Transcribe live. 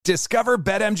Discover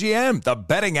BetMGM, the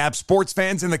betting app sports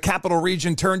fans in the capital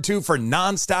region turn to for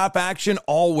nonstop action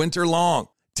all winter long.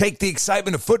 Take the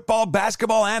excitement of football,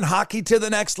 basketball, and hockey to the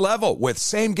next level with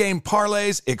same-game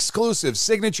parlays, exclusive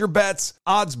signature bets,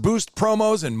 odds boost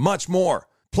promos, and much more.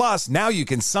 Plus, now you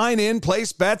can sign in,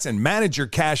 place bets, and manage your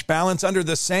cash balance under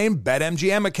the same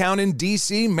BetMGM account in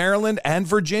D.C., Maryland, and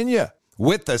Virginia.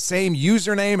 With the same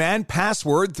username and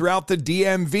password throughout the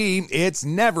DMV, it's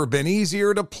never been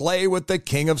easier to play with the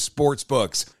king of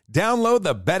sportsbooks. Download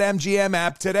the BetMGM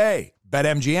app today.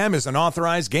 BetMGM is an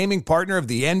authorized gaming partner of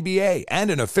the NBA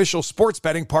and an official sports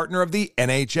betting partner of the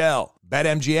NHL.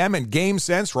 BetMGM and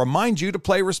GameSense remind you to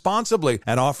play responsibly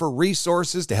and offer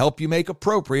resources to help you make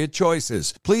appropriate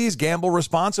choices. Please gamble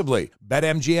responsibly.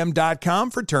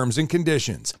 BetMGM.com for terms and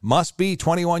conditions. Must be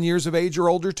 21 years of age or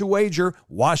older to wager.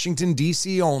 Washington,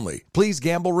 D.C. only. Please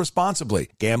gamble responsibly.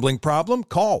 Gambling problem?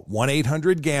 Call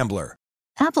 1-800-GAMBLER.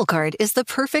 Apple Card is the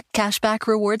perfect cashback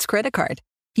rewards credit card.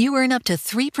 You earn up to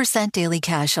 3% daily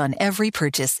cash on every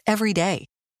purchase every day.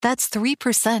 That's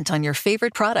 3% on your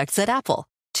favorite products at Apple,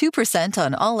 2%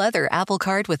 on all other Apple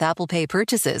Card with Apple Pay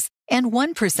purchases, and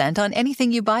 1% on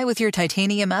anything you buy with your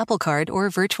titanium Apple Card or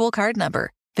virtual card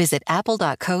number. Visit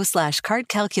apple.co/card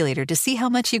calculator to see how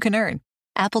much you can earn.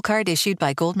 Apple Card issued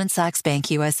by Goldman Sachs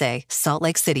Bank USA, Salt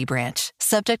Lake City branch.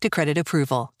 Subject to credit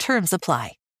approval. Terms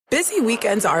apply. Busy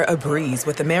weekends are a breeze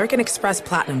with American Express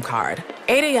Platinum Card.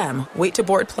 8 a.m., wait to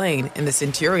board plane in the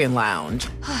Centurion Lounge.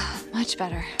 Much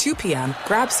better. 2 p.m.,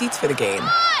 grab seats for the game.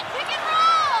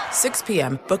 6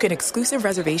 p.m., book an exclusive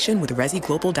reservation with Resi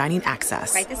Global Dining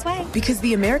Access. Right this way. Because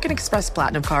the American Express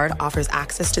Platinum Card offers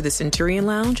access to the Centurion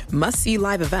Lounge, must-see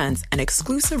live events, and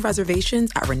exclusive reservations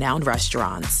at renowned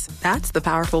restaurants. That's the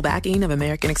powerful backing of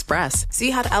American Express. See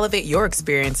how to elevate your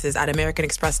experiences at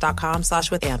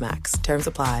americanexpress.com/withAmex. Terms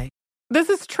apply. This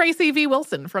is Tracy V.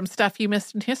 Wilson from Stuff You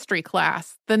Missed in History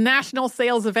class. The national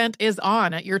sales event is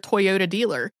on at your Toyota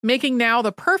dealer, making now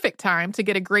the perfect time to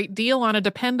get a great deal on a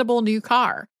dependable new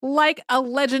car. Like a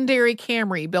legendary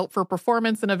Camry built for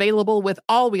performance and available with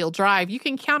all-wheel drive, you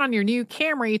can count on your new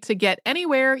Camry to get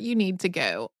anywhere you need to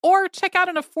go. Or check out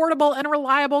an affordable and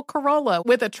reliable Corolla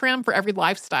with a trim for every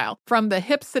lifestyle. From the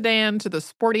hip sedan to the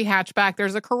sporty hatchback,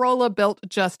 there's a Corolla built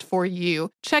just for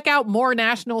you. Check out more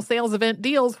national sales event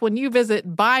deals when you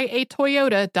visit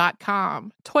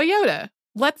buyatoyota.com. Toyota,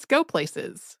 let's go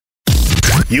places.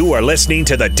 You are listening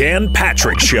to The Dan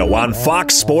Patrick Show on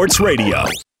Fox Sports Radio.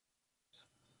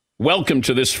 Welcome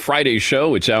to this Friday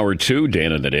show. It's hour 2,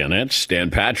 Dan and the Danettes.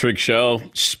 Dan Patrick Show,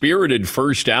 spirited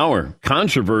first hour,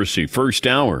 controversy first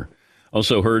hour.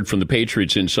 Also heard from the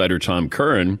Patriots insider Tom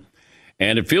Curran.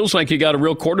 And it feels like you got a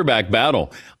real quarterback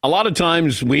battle. A lot of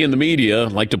times we in the media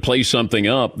like to play something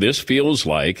up. This feels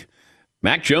like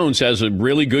Mac Jones has a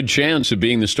really good chance of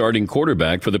being the starting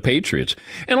quarterback for the Patriots.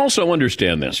 And also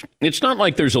understand this. It's not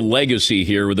like there's a legacy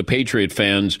here with the Patriot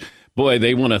fans. Boy,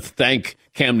 they want to thank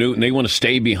Cam Newton. They want to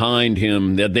stay behind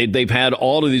him. They've had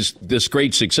all of this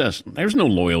great success. There's no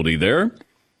loyalty there.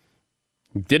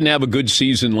 Didn't have a good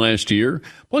season last year.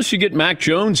 Plus, you get Mac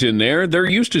Jones in there. They're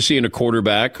used to seeing a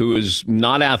quarterback who is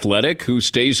not athletic, who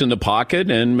stays in the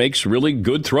pocket and makes really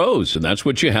good throws. And that's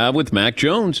what you have with Mac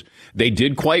Jones. They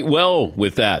did quite well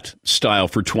with that style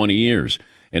for 20 years.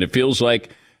 And it feels like,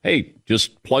 hey,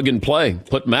 just plug and play.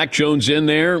 Put Mac Jones in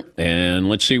there, and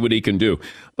let's see what he can do.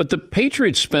 But the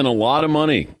Patriots spent a lot of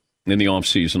money in the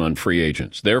offseason on free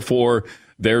agents. Therefore,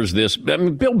 there's this. I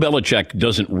mean, Bill Belichick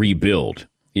doesn't rebuild.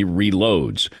 He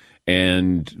reloads.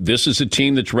 And this is a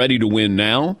team that's ready to win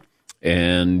now.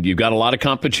 And you've got a lot of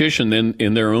competition then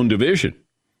in their own division.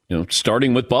 You know,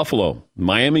 starting with Buffalo.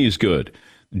 Miami is good.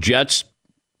 Jets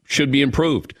should be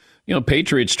improved. You know,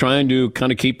 Patriots trying to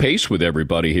kind of keep pace with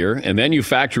everybody here. And then you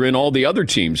factor in all the other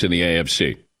teams in the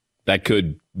AFC that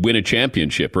could win a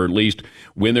championship or at least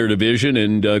win their division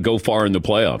and go far in the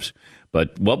playoffs.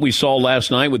 But what we saw last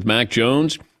night with Mac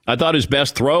Jones, I thought his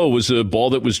best throw was a ball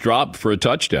that was dropped for a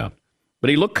touchdown. But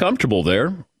he looked comfortable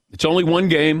there. It's only one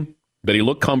game, but he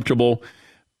looked comfortable.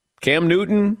 Cam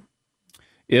Newton,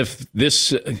 if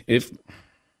this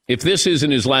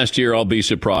isn't his last year, I'll be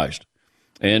surprised.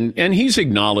 And he's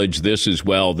acknowledged this as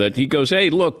well, that he goes, hey,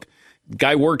 look,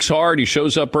 guy works hard. He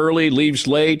shows up early, leaves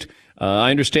late. I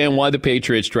understand why the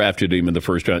Patriots drafted him in the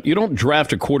first round. You don't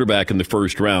draft a quarterback in the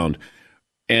first round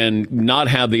and not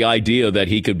have the idea that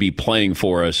he could be playing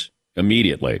for us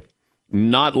immediately.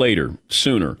 Not later,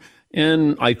 sooner.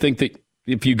 And I think that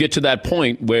if you get to that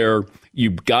point where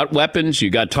you've got weapons, you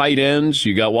got tight ends,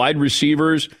 you got wide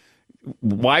receivers,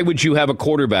 why would you have a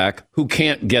quarterback who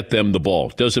can't get them the ball?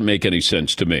 Doesn't make any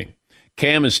sense to me.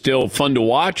 Cam is still fun to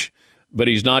watch, but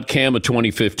he's not Cam of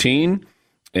 2015.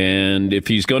 And if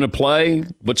he's going to play,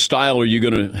 what style are you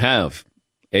going to have?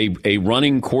 A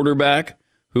running quarterback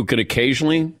who could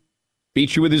occasionally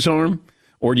beat you with his arm?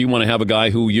 Or do you want to have a guy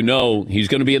who you know he's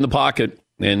going to be in the pocket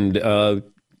and,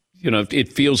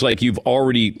 it feels like you've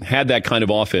already had that kind of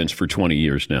offense for 20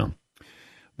 years now.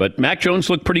 But Mac Jones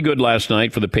looked pretty good last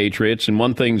night for the Patriots. And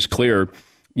one thing's clear,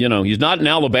 he's not in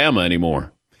Alabama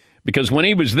anymore. Because when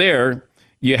he was there,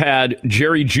 you had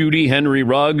Jerry Jeudy, Henry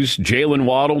Ruggs, Jalen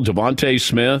Waddle, Devontae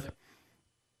Smith.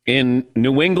 In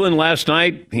New England last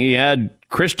night, he had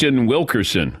Christian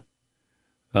Wilkerson,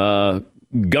 Gunnar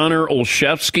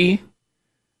Olszewski.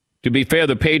 To be fair,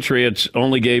 the Patriots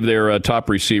only gave their top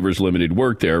receivers limited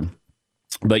work there.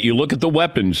 But you look at the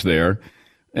weapons there,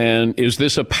 and is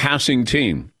this a passing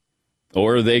team?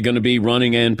 Or are they going to be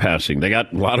running and passing? They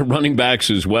got a lot of running backs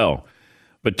as well.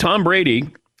 But Tom Brady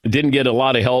didn't get a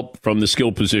lot of help from the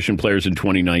skill position players in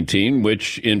 2019,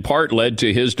 which in part led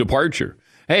to his departure.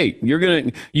 Hey,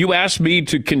 you asked me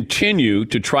to continue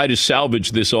to try to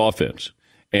salvage this offense.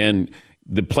 And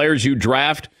the players you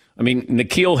draft,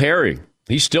 N'Keal Harry,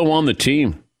 he's still on the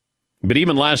team. But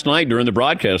even last night during the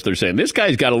broadcast, they're saying, this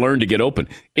guy's got to learn to get open.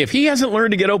 If he hasn't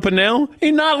learned to get open now,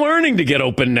 he's not learning to get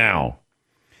open now.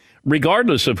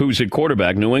 Regardless of who's at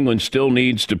quarterback, New England still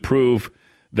needs to prove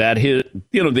that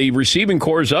the receiving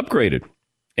core is upgraded.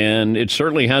 And it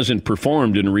certainly hasn't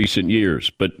performed in recent years.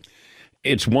 But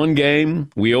it's one game.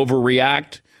 We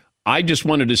overreact. I just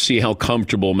wanted to see how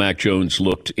comfortable Mac Jones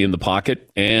looked in the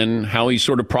pocket and how he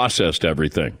sort of processed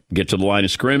everything. Get to the line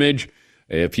of scrimmage.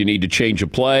 If you need to change a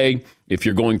play, if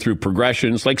you're going through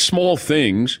progressions, like small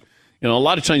things. A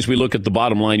lot of times we look at the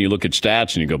bottom line, you look at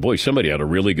stats, and you go, boy, somebody had a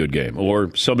really good game.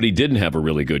 Or somebody didn't have a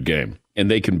really good game. And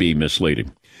they can be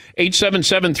misleading.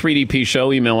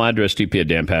 877-3DP-SHOW, email address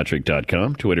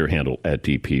dp@danpatrick.com, Twitter handle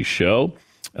 @DP-SHOW.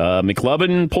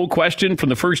 McLovin, poll question from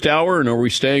the first hour, and are we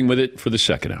staying with it for the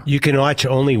second hour? You can watch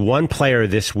only one player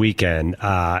this weekend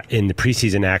in the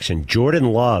preseason action.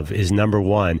 Jordan Love is number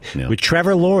one, with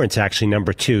Trevor Lawrence actually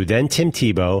number two, then Tim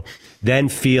Tebow, then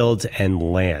Fields and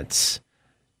Lance.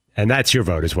 And that's your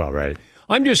vote as well, right?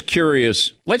 I'm just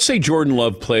curious. Let's say Jordan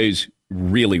Love plays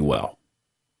really well.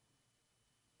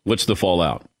 What's the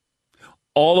fallout?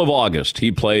 All of August,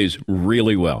 he plays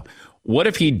really well. What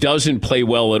if he doesn't play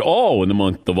well at all in the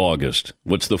month of August?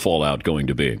 What's the fallout going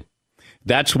to be?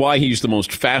 That's why he's the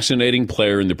most fascinating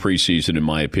player in the preseason, in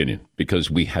my opinion, because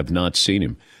we have not seen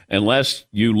him. Unless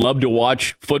you love to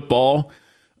watch football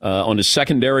on a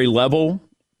secondary level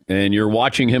and you're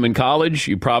watching him in college,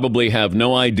 you probably have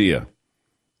no idea.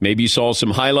 Maybe you saw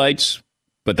some highlights,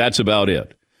 but that's about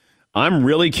it. I'm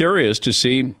really curious to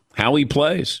see how he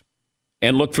plays.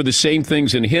 And look for the same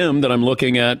things in him that I'm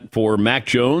looking at for Mac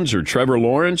Jones or Trevor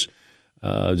Lawrence,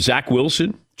 Zach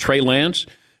Wilson, Trey Lance.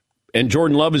 And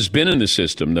Jordan Love has been in the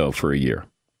system, though, for a year.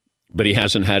 But he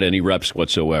hasn't had any reps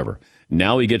whatsoever.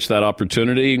 Now he gets that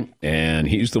opportunity, and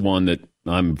he's the one that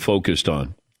I'm focused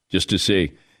on, just to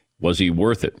see, was he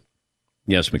worth it?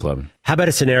 Yes, McLevin. How about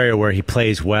a scenario where he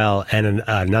plays well and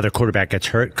another quarterback gets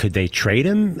hurt? Could they trade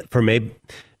him for maybe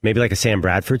like a Sam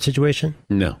Bradford situation?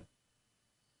 No,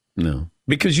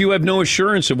 because you have no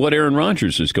assurance of what Aaron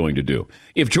Rodgers is going to do.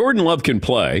 If Jordan Love can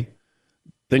play,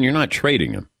 then you're not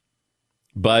trading him.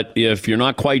 But if you're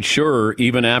not quite sure,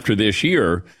 even after this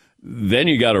year, then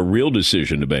you got a real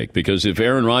decision to make. Because if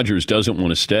Aaron Rodgers doesn't want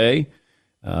to stay,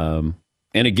 and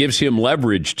it gives him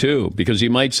leverage too, because he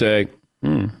might say,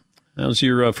 how's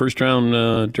your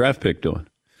first-round draft pick doing?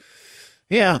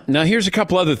 Yeah, now here's a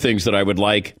couple other things that I would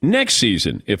like next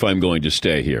season if I'm going to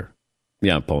stay here.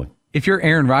 Yeah, Paulie. If you're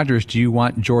Aaron Rodgers, do you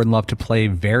want Jordan Love to play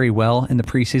very well in the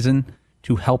preseason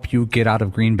to help you get out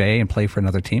of Green Bay and play for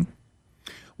another team?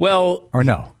 Well, or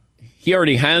no? He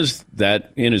already has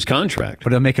that in his contract.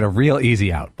 But it'll make it a real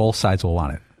easy out. Both sides will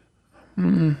want it.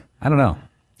 I don't know.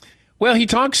 Well, he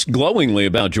talks glowingly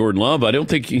about Jordan Love. I don't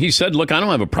think he said, look, I don't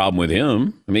have a problem with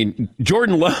him.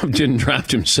 Jordan Love didn't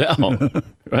draft himself,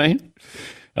 right?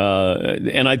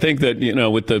 And I think that,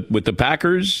 with the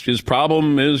Packers, his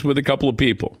problem is with a couple of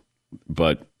people.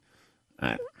 But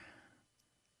I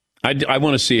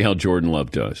want to see how Jordan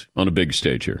Love does on a big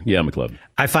stage here. Yeah, McLeod.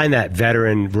 I find that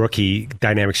veteran rookie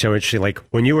dynamic so interesting. Like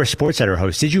when you were a SportsCenter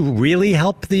host, did you really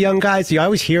help the young guys? You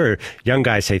always hear young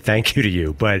guys say thank you to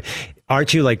you, but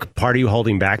aren't you part of you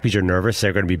holding back because you're nervous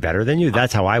they're going to be better than you?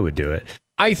 That's how I would do it.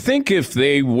 I think if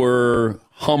they were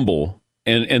humble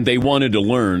and they wanted to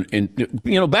learn, and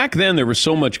back then there was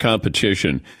so much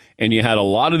competition. And you had a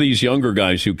lot of these younger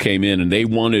guys who came in and they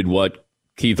wanted what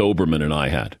Keith Olbermann and I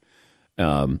had.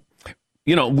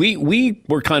 We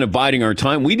were kind of biding our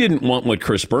time. We didn't want what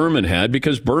Chris Berman had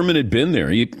because Berman had been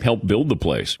there. He helped build the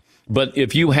place. But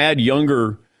if you had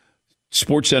younger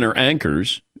SportsCenter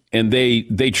anchors and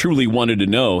they truly wanted to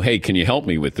know, hey, can you help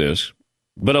me with this?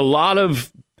 But there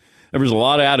was a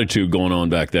lot of attitude going on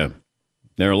back then.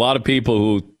 There are a lot of people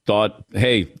who thought,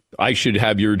 hey, I should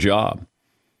have your job.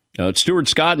 Stuart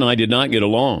Scott and I did not get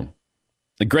along.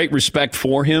 A great respect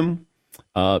for him,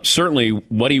 certainly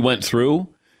what he went through,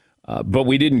 but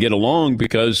we didn't get along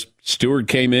because Stuart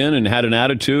came in and had an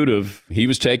attitude of he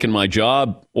was taking my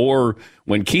job, or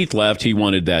when Keith left, he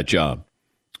wanted that job.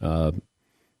 And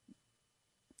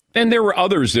there were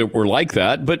others that were like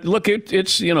that, but look,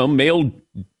 it's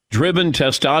male-driven,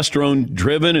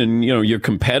 testosterone-driven, and, you're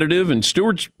competitive, and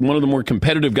Stuart's one of the more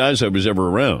competitive guys I was ever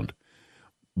around.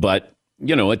 But,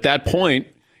 at that point,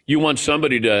 you want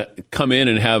somebody to come in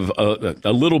and have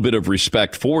a little bit of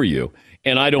respect for you.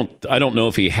 And I don't know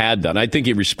if he had that. I think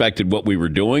he respected what we were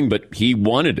doing, but he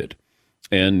wanted it.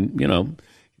 And,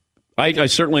 I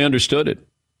certainly understood it.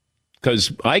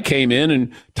 Because I came in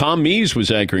and Tom Mees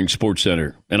was anchoring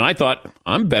SportsCenter. And I thought,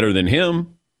 I'm better than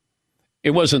him.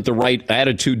 It wasn't the right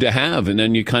attitude to have. And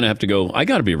then you kind of have to go, I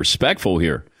got to be respectful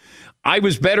here. I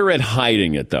was better at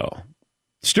hiding it, though.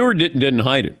 Stuart didn't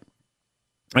hide it.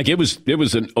 Like it was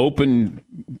an open,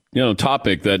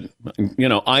 topic that,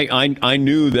 I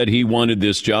knew that he wanted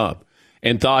this job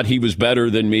and thought he was better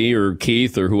than me or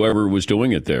Keith or whoever was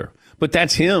doing it there. But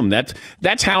that's him.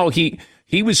 That's how he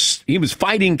was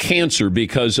fighting cancer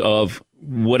because of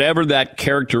whatever that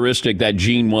characteristic, that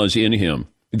gene was in him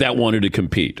that wanted to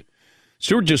compete.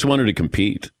 Stuart just wanted to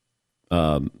compete.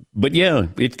 But yeah,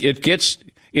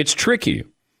 it's tricky.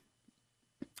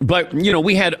 But,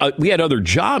 we had other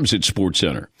jobs at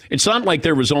SportsCenter. It's not like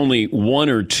there was only one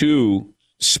or two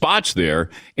spots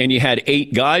there and you had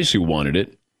 8 guys who wanted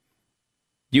it.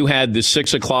 You had the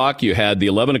 6 o'clock, you had the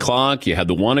 11 o'clock, you had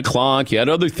the 1 o'clock, you had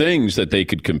other things that they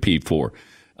could compete for.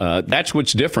 That's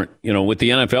what's different, with the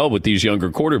NFL with these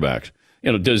younger quarterbacks.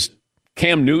 Does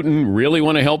Cam Newton really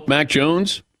want to help Mac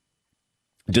Jones?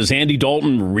 Does Andy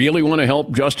Dalton really want to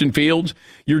help Justin Fields?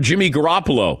 You're Jimmy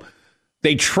Garoppolo.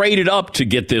 They traded up to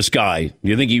get this guy.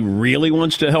 You think he really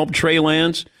wants to help Trey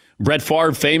Lance? Brett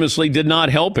Favre famously did not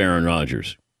help Aaron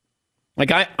Rodgers.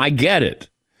 I get it.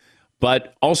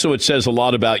 But also it says a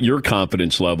lot about your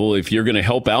confidence level if you're going to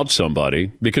help out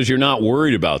somebody because you're not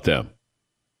worried about them.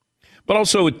 But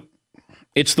also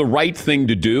it's the right thing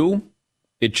to do.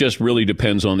 It just really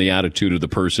depends on the attitude of the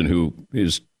person who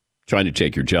is trying to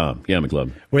take your job. Yeah,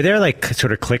 McLovin. Were there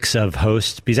sort of cliques of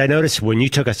hosts? Because I noticed when you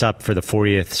took us up for the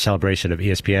 40th celebration of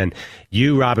ESPN,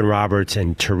 you, Robin Roberts,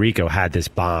 and Tirico had this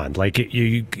bond.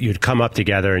 You'd come up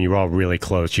together and you were all really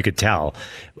close. You could tell.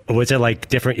 Was it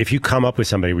different? If you come up with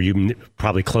somebody, were you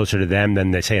probably closer to them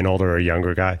than, say, an older or a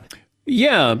younger guy?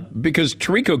 Yeah, because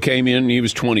Tirico came in, he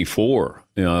was 24.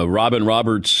 Robin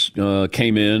Roberts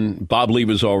came in. Bob Lee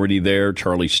was already there.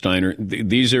 Charlie Steiner.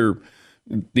 These are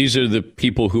the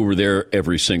people who were there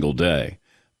every single day.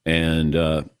 And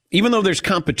even though there's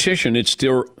competition, it's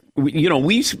still,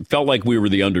 we felt like we were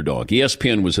the underdog.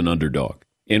 ESPN was an underdog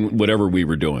in whatever we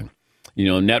were doing.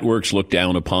 Networks looked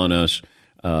down upon us,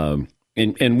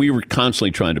 and we were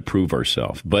constantly trying to prove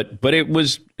ourselves. But it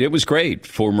was great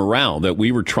for morale that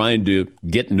we were trying to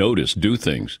get noticed, do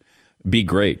things, be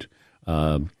great.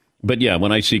 But yeah,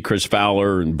 when I see Chris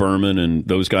Fowler and Berman and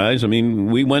those guys,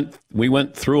 we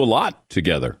went through a lot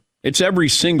together. It's every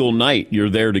single night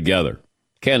you're there together.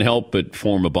 Can't help but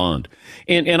form a bond.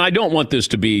 And I don't want this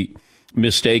to be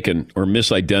mistaken or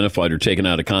misidentified or taken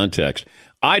out of context.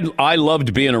 I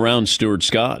loved being around Stuart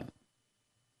Scott.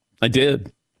 I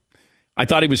did. I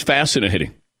thought he was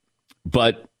fascinating.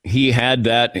 But he had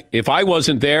that. If I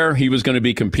wasn't there, he was going to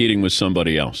be competing with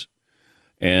somebody else.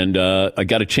 And I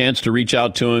got a chance to reach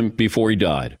out to him before he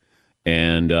died.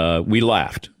 And we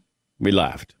laughed.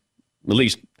 At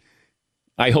least,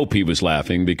 I hope he was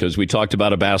laughing because we talked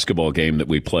about a basketball game that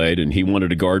we played, and he wanted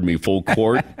to guard me full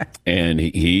court. And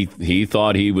he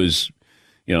thought he was,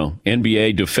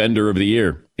 NBA Defender of the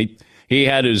Year. He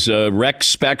had his rec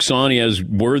specs on. He has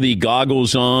worthy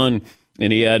goggles on.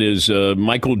 And he had his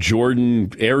Michael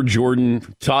Jordan, Air Jordan,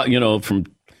 from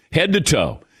head to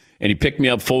toe. And he picked me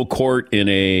up full court in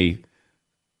a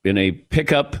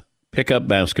pickup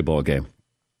basketball game.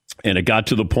 And it got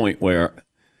to the point where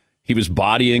he was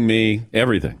bodying me,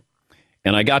 everything.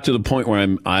 And I got to the point where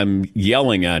I'm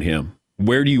yelling at him,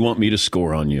 where do you want me to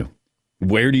score on you?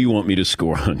 Where do you want me to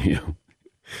score on you?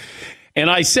 And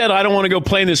I said, I don't want to go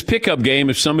play in this pickup game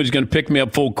if somebody's going to pick me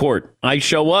up full court. I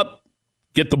show up,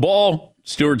 get the ball,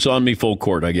 Stewart's on me full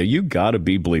court. I go, you got to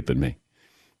be bleeping me.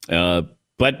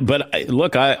 But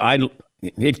look,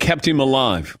 it kept him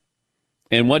alive.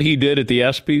 And what he did at the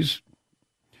ESPYs,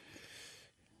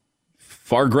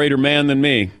 far greater man than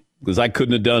me, because I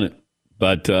couldn't have done it.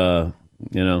 But,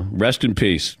 rest in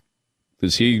peace,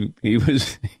 because he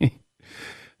was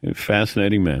a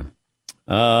fascinating man.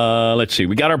 Let's see.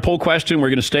 We got our poll question. We're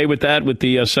going to stay with that with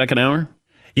the second hour.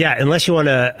 Yeah, unless you want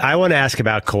to, I want to ask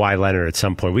about Kawhi Leonard at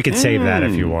some point. We could save that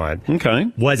if you want.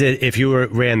 Okay. Was it, if you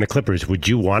ran the Clippers, would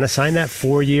you want to sign that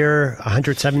 4-year,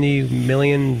 $170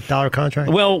 million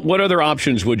contract? Well, what other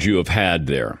options would you have had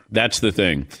there? That's the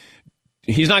thing.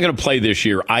 He's not going to play this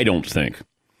year, I don't think.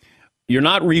 You're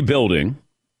not rebuilding.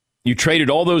 You traded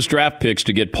all those draft picks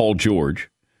to get Paul George.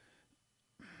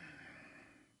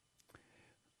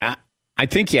 I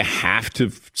think you have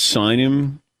to sign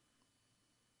him.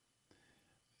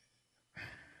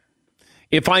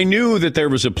 If I knew that there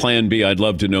was a plan B, I'd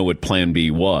love to know what plan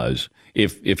B was.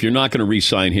 If you're not going to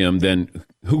re-sign him, then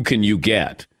who can you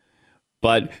get?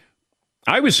 But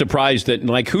I was surprised that,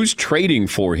 who's trading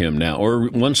for him now or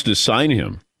wants to sign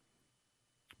him?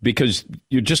 Because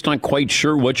you're just not quite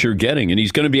sure what you're getting, and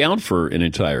he's going to be out for an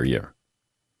entire year.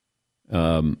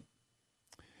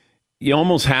 You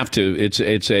almost have to.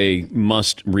 It's a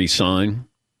must re-sign,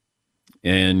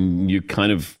 and you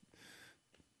kind of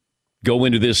go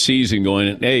into this season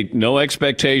going, hey, no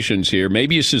expectations here.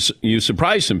 Maybe you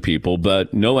surprise some people,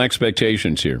 but no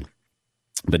expectations here.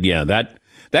 But yeah,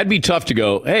 that'd be tough to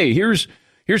go, hey, here's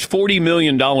 $40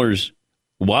 million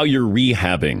while you're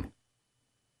rehabbing.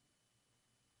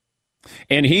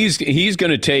 And he's going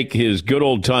to take his good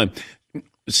old time.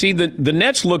 See, the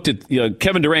Nets looked at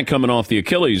Kevin Durant coming off the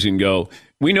Achilles and go,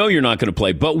 we know you're not going to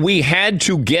play, but we had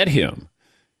to get him.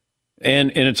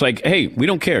 And it's like, hey, we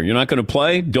don't care. You're not going to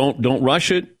play. Don't rush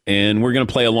it. And we're going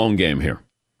to play a long game here.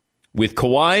 With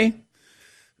Kawhi,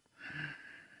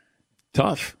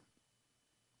 tough.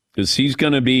 Because he's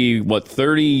going to be,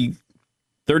 30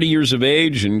 years of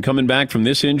age and coming back from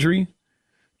this injury?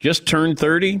 Just turned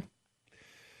 30?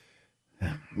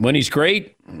 When he's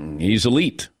great, he's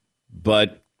elite.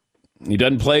 But he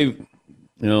doesn't play,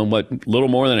 little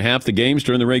more than half the games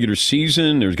during the regular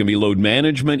season. There's going to be load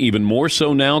management, even more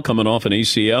so now, coming off an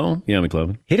ACL. Yeah,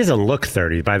 McLovin. He doesn't look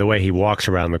 30 by the way he walks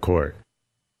around the court.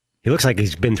 He looks like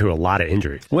he's been through a lot of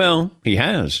injuries. Well, he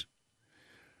has.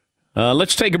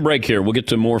 Let's take a break here. We'll get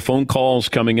to more phone calls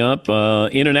coming up.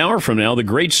 In an hour from now, the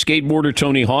great skateboarder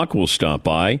Tony Hawk will stop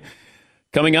by.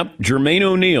 Coming up, Jermaine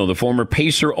O'Neal, the former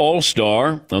Pacer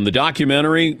All-Star, on the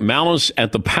documentary Malice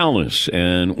at the Palace,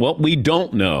 and what we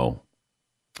don't know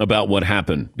about what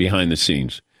happened behind the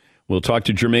scenes. We'll talk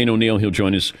to Jermaine O'Neal. He'll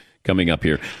join us coming up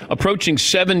here. Approaching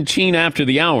 17 after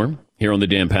the hour here on the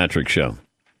Dan Patrick Show.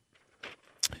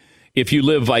 If you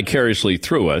live vicariously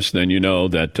through us, then you know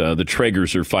that the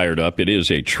Traegers are fired up. It is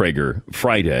a Traeger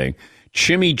Friday.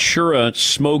 Chimichurri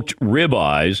smoked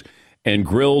ribeyes and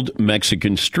grilled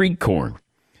Mexican street corn.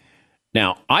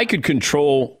 Now, I could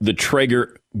control the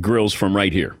Traeger grills from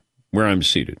right here, where I'm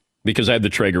seated, because I have the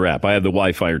Traeger app. I have the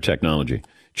Wi-Fi technology. It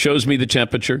shows me the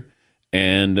temperature,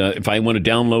 and if I want to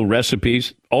download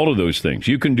recipes, all of those things.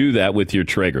 You can do that with your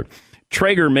Traeger.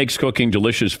 Traeger makes cooking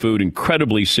delicious food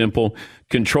incredibly simple.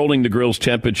 Controlling the grill's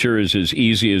temperature is as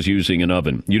easy as using an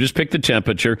oven. You just pick the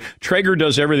temperature. Traeger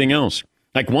does everything else.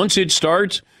 Once it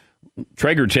starts,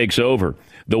 Traeger takes over.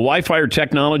 The Wi-Fi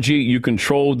technology, you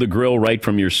control the grill right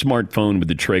from your smartphone with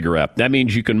the Traeger app. That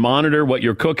means you can monitor what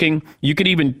you're cooking. You can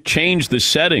even change the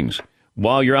settings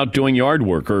while you're out doing yard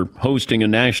work or hosting a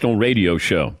national radio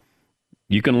show.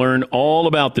 You can learn all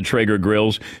about the Traeger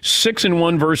grills.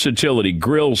 6-in-1 versatility: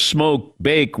 grill, smoke,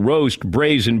 bake, roast,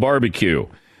 braise, and barbecue.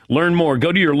 Learn more.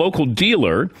 Go to your local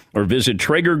dealer or visit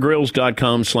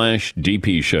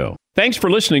TraegerGrills.com/DP show. Thanks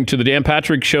for listening to the Dan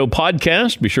Patrick Show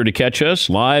podcast. Be sure to catch us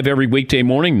live every weekday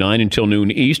morning, 9 until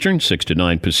noon Eastern, 6 to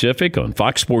 9 Pacific on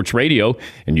Fox Sports Radio.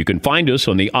 And you can find us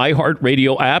on the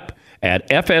iHeartRadio app at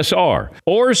FSR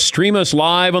or stream us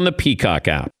live on the Peacock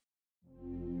app.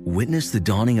 Witness the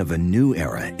dawning of a new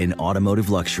era in automotive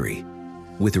luxury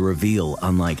with a reveal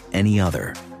unlike any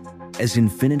other as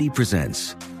Infiniti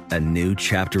presents a new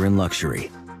chapter in luxury,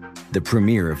 the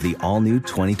premiere of the all-new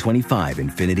 2025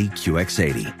 Infiniti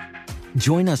QX80.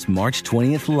 Join us March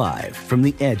 20th live from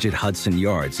the Edge at Hudson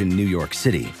Yards in New York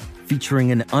City,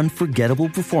 featuring an unforgettable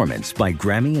performance by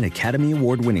Grammy and Academy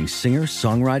Award-winning singer,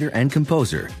 songwriter, and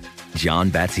composer, Jon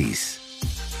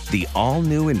Batiste. The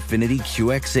all-new Infiniti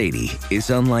QX80 is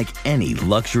unlike any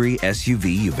luxury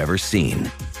SUV you've ever seen.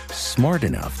 Smart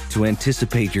enough to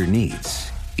anticipate your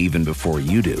needs, even before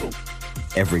you do.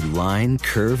 Every line,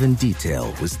 curve, and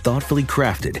detail was thoughtfully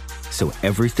crafted, so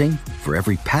everything for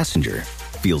every passenger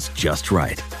feels just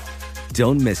right.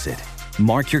 Don't miss it.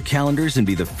 Mark your calendars and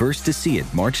be the first to see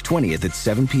it March 20th at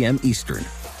 7 p.m. Eastern,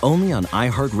 only on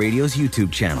iHeartRadio's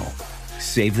YouTube channel.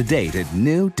 Save the date at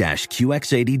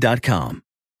new-QX80.com.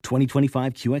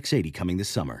 2025 QX80 coming this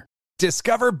summer.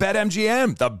 Discover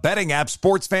BetMGM, the betting app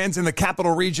sports fans in the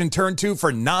capital region turn to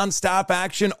for nonstop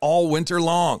action all winter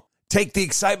long. Take the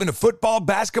excitement of football,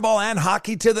 basketball, and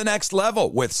hockey to the next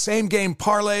level with same-game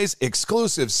parlays,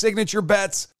 exclusive signature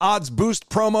bets, odds boost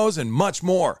promos, and much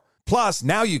more. Plus,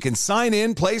 now you can sign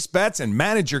in, place bets, and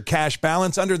manage your cash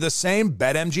balance under the same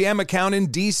BetMGM account in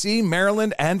D.C.,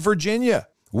 Maryland, and Virginia.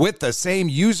 With the same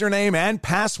username and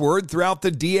password throughout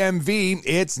the DMV,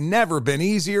 it's never been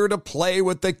easier to play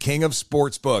with the king of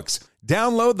sportsbooks.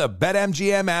 Download the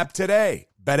BetMGM app today.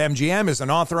 BetMGM is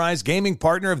an authorized gaming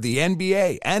partner of the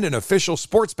NBA and an official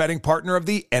sports betting partner of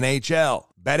the NHL.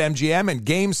 BetMGM and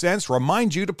GameSense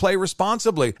remind you to play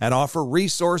responsibly and offer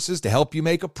resources to help you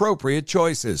make appropriate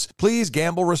choices. Please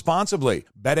gamble responsibly.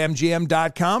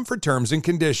 BetMGM.com for terms and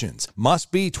conditions.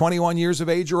 Must be 21 years of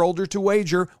age or older to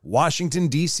wager. Washington,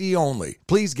 D.C. only.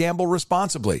 Please gamble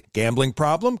responsibly. Gambling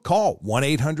problem? Call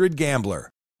 1-800-GAMBLER.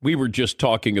 We were just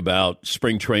talking about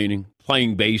spring training,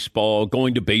 playing baseball,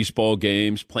 going to baseball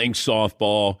games, playing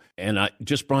softball, and I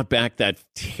just brought back that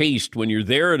taste when you're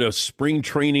there at a spring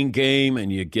training game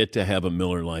and you get to have a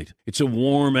Miller Lite. It's a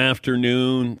warm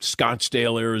afternoon,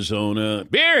 Scottsdale, Arizona.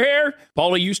 Beer here!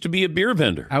 Paulie used to be a beer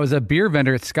vendor. I was a beer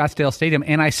vendor at Scottsdale Stadium,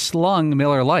 and I slung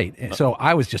Miller Lite, so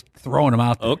I was just throwing them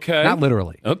out there. Okay. Not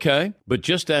literally. Okay, but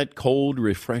just that cold,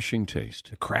 refreshing taste.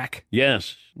 The crack?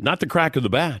 Yes, not the crack of the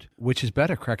bat. Which is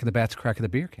better, crack of the bat's crack of the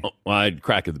beer can? Oh, I'd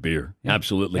crack of the beer. Yeah.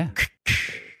 Absolutely. Yeah.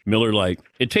 Miller Lite.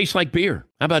 It tastes like beer.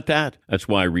 How about that? That's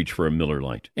why I reach for a Miller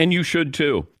Lite. And you should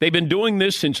too. They've been doing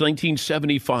this since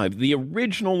 1975. The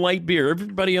original light beer.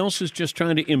 Everybody else is just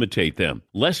trying to imitate them.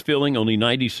 Less filling, only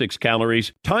 96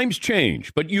 calories. Times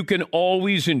change, but you can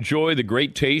always enjoy the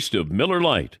great taste of Miller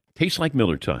Lite. Tastes like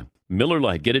Miller time. Miller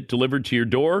Lite. Get it delivered to your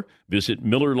door. Visit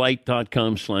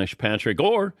MillerLite.com/Patrick.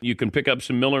 Or you can pick up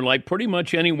some Miller Lite pretty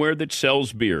much anywhere that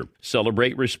sells beer.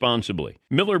 Celebrate responsibly.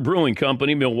 Miller Brewing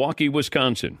Company, Milwaukee,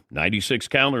 Wisconsin. 96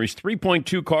 calories,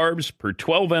 3.2 carbs per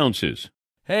 12 ounces.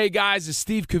 Hey guys, it's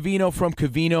Steve Covino from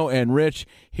Covino and Rich,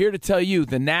 here to tell you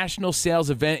the national sales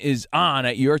event is on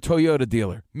at your Toyota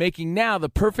dealer, making now the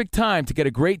perfect time to get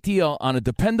a great deal on a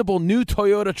dependable new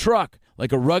Toyota truck,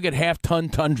 like a rugged half-ton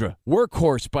Tundra.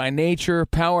 Workhorse by nature,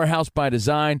 powerhouse by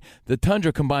design, the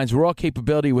Tundra combines raw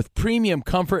capability with premium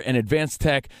comfort and advanced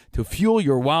tech to fuel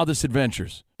your wildest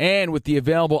adventures. And with the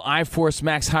available iForce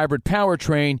Max hybrid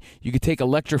powertrain, you can take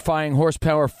electrifying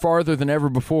horsepower farther than ever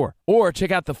before. Or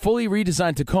check out the fully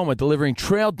redesigned Tacoma, delivering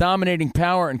trail-dominating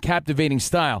power and captivating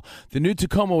style. The new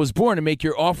Tacoma was born to make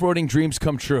your off-roading dreams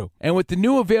come true. And with the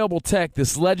new available tech,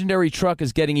 this legendary truck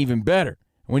is getting even better.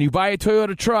 When you buy a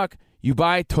Toyota truck, you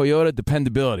buy Toyota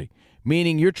dependability,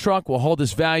 meaning your truck will hold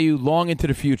its value long into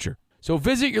the future. So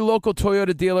visit your local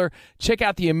Toyota dealer. Check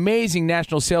out the amazing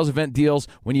national sales event deals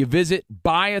when you visit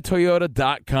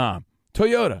buyatoyota.com.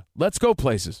 Toyota, let's go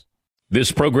places.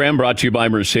 This program brought to you by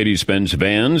Mercedes-Benz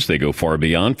Vans. They go far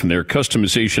beyond from their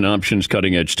customization options,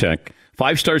 cutting-edge tech,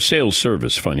 5-star sales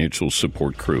service, financial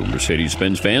support crew.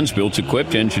 Mercedes-Benz Vans, built,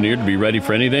 equipped, engineered to be ready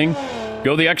for anything.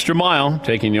 Go the extra mile,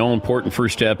 taking the all-important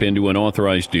first step into an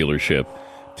authorized dealership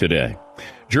today.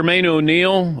 Jermaine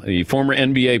O'Neal, a former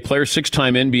NBA player,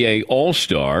 6-time NBA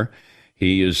All-Star.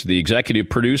 He is the executive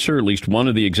producer, at least one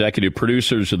of the executive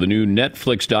producers of the new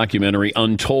Netflix documentary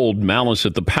Untold: Malice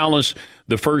at the Palace,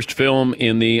 the first film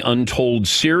in the Untold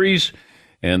series,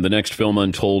 and the next film,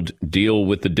 Untold: Deal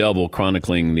with the Devil,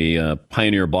 chronicling the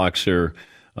pioneer boxer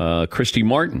Christy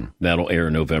Martin. That'll air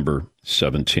November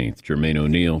 17th. Jermaine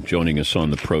O'Neal joining us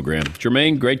on the program.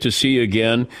 Jermaine, great to see you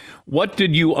again. What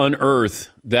did you unearth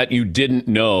that you didn't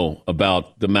know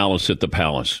about the Malice at the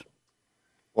Palace?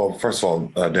 Well, first of all,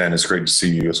 Dan, it's great to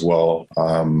see you as well.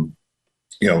 A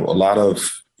lot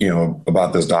of,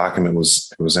 about this document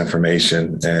was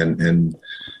information and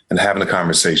having a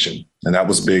conversation. And that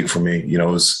was big for me.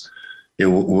 It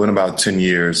went about 10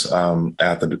 years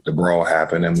after the brawl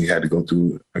happened, and we had to go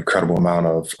through an incredible amount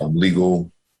of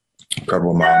legal,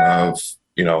 incredible amount of,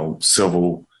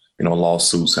 civil,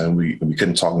 lawsuits, and we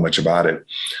couldn't talk much about it.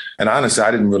 And honestly,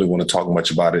 I didn't really want to talk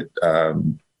much about it,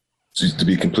 to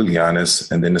be completely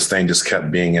honest. And then this thing just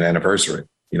kept being an anniversary,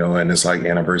 and it's like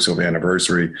anniversary over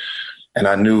anniversary. And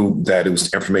I knew that it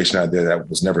was information out there that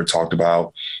was never talked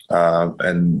about.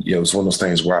 And it was one of those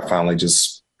things where I finally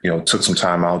just, took some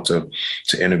time out to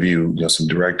interview, some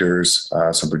directors,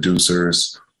 some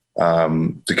producers,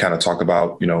 to kind of talk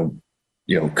about,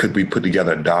 could we put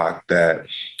together a doc that,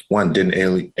 one,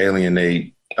 didn't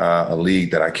alienate a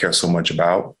league that I care so much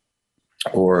about,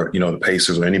 or, the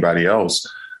Pacers or anybody else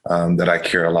that I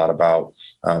care a lot about,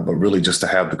 but really just to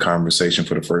have the conversation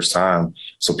for the first time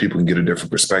so people can get a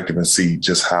different perspective and see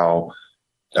just how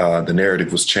the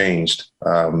narrative was changed.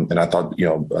 And I thought,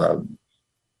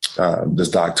 this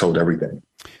doc told everything.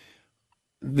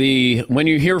 When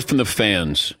you hear from the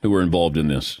fans who were involved in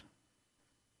this,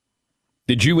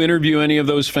 did you interview any of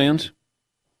those fans?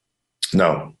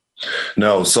 No.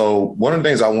 So one of the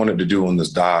things I wanted to do on this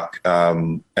doc,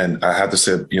 and I have to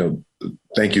say,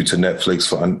 thank you to Netflix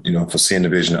for seeing the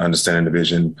vision, understanding the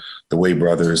vision, the Way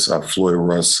brothers, Floyd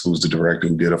Russ, who's the director,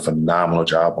 who did a phenomenal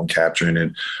job on capturing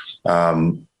it.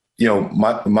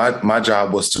 My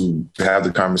job was to have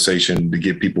the conversation, to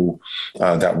get people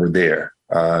that were there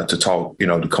to talk,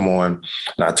 to come on.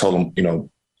 And I told them,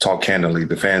 talk candidly.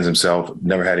 The fans themselves,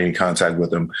 never had any contact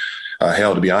with them.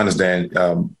 Hell, to be honest, Dan,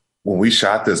 when we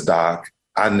shot this doc,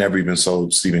 I never even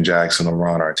sold Steven Jackson or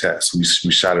Ron Artest.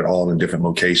 We shot it all in different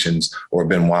locations, or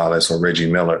Ben Wallace or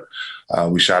Reggie Miller.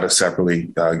 We shot it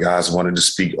separately. Guys wanted to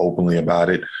speak openly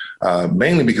about it,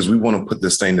 mainly because we want to put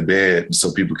this thing to bed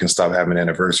so people can stop having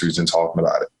anniversaries and talking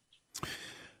about it.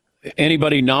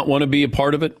 Anybody not want to be a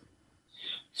part of it?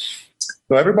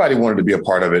 So everybody wanted to be a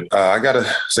part of it. I got to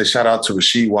say shout out to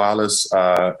Rasheed Wallace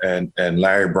and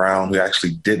Larry Brown, who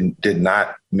actually did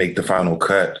not make the final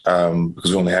cut because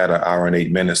we only had an hour and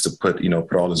 8 minutes to put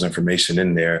all this information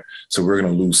in there. So we're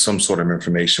going to lose some sort of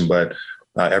information, but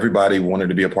everybody wanted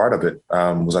to be a part of it.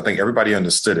 I think everybody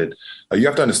understood it. You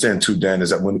have to understand too, Dan, is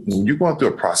that when you're going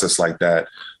through a process like that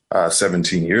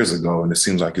 17 years ago, and it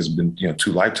seems like it's been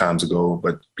 2 lifetimes ago,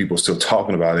 but people are still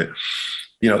talking about it.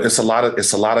 It's a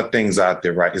lot of things out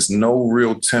there, right? It's no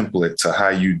real template to how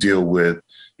you deal with,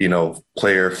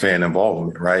 player fan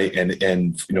involvement, right?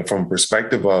 And from a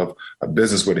perspective of a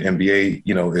business where the NBA,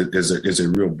 is a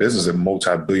real business, a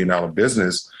multi-billion-dollar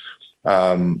business,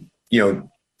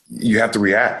 you have to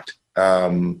react,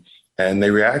 and they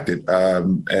reacted,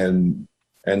 and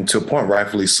to a point,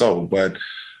 rightfully so. But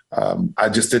I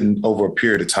just didn't, over a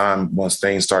period of time, once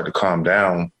things started to calm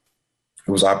down,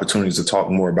 it was opportunities to talk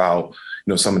more about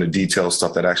some of the detailed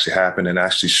stuff that actually happened and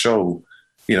actually show,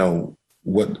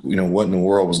 what in the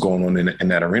world was going on in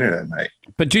that arena that night.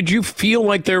 But did you feel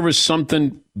like there was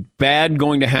something bad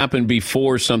going to happen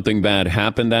before something bad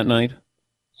happened that night?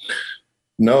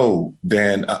 No,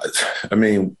 Dan. I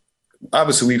mean,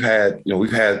 obviously we've had, it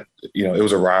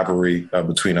was a rivalry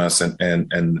between us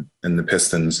and the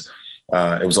Pistons.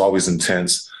 It was always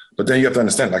intense. But then you have to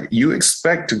understand, you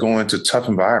expect to go into tough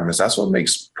environments. That's what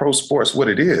makes pro sports what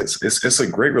it is. It's a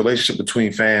great relationship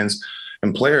between fans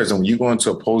and players. And when you go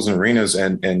into opposing arenas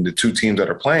and the two teams that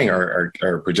are playing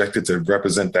are projected to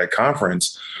represent that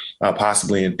conference,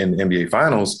 possibly in the NBA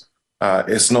Finals,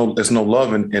 it's no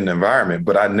love in the environment.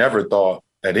 But I never thought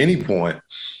at any point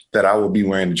that I would be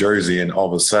wearing the jersey and all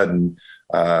of a sudden,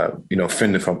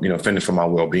 fending for my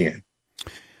well-being.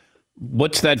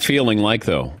 What's that feeling like,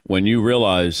 though, when you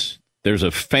realize there's a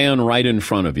fan right in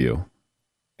front of you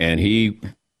and he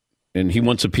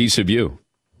wants a piece of you?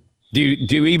 Do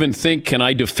you even think, can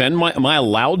I defend am I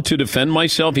allowed to defend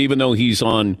myself even though he's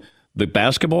on the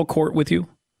basketball court with you?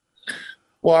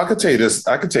 Well, I could tell you this,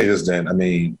 Dan. I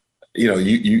mean,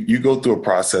 you go through a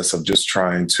process of just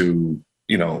trying to,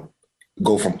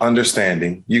 go from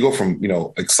understanding, you go from,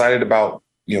 excited about,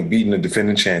 beating the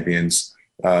defending champions.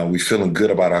 We feeling good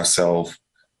about ourselves.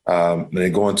 And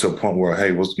then going to a point where,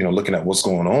 hey, looking at what's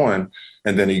going on.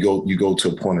 And then you go to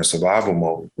a point of survival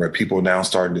mode where people are now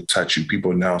starting to touch you.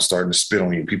 People are now starting to spit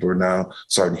on you. People are now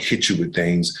starting to hit you with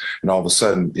things. And all of a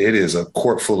sudden it is a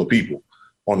court full of people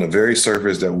on the very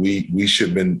surface that we should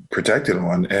have been protected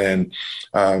on. And,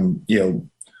 I've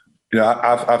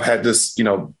had this,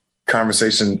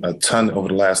 conversation a ton over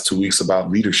the last 2 weeks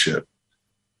about leadership,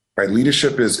 right?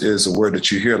 Leadership is a word that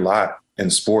you hear a lot in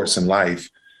sports and life.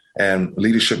 And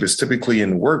leadership is typically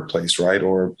in the workplace, right?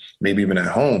 Or maybe even at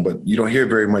home, but you don't hear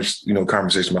very much,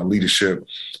 conversation about leadership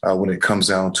when it comes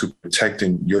down to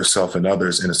protecting yourself and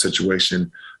others in a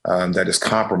situation that is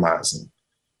compromising,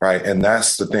 right? And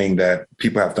that's the thing that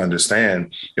people have to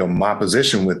understand. My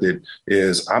position with it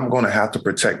is I'm going to have to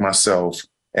protect myself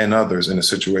and others in a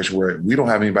situation where we don't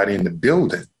have anybody in the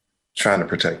building trying to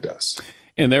protect us.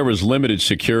 And there was limited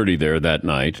security there that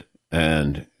night.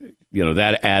 And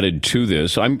that added to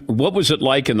this. What was it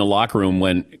like in the locker room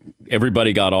when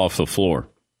everybody got off the floor?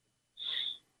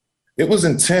 It was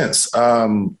intense.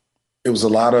 It was a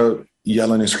lot of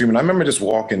yelling and screaming. I remember just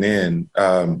walking in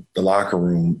the locker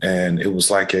room, and it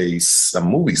was like a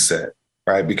movie set,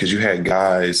 right? Because you had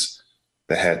guys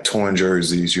that had torn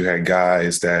jerseys. You had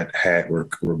guys that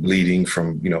were bleeding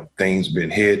from, things being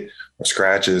hit or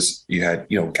scratches. You had,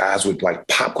 guys with like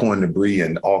popcorn debris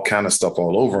and all kind of stuff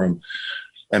all over them.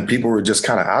 and people were just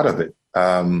kind of out of it.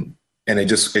 And it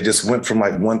just went from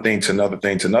like one thing to another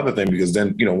thing because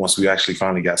then, once we actually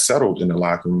finally got settled in the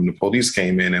locker room, the police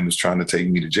came in and was trying to take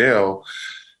me to jail.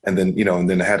 And then, and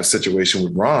then I had a situation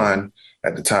with Ron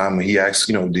at the time when he asked,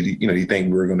 did he think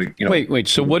we were going to, Wait.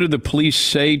 So what did the police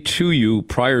say to you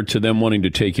prior to them wanting to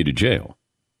take you to jail?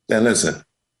 And listen,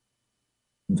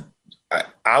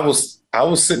 I was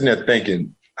sitting there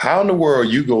thinking, how in the world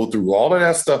you go through all of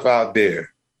that stuff out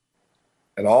there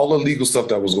and all the legal stuff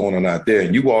that was going on out there,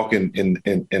 and you walk in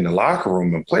the locker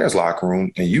room, in players' locker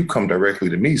room, and you come directly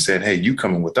to me saying, "Hey, you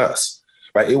coming with us?"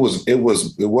 Right? It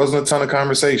wasn't a ton of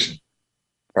conversation.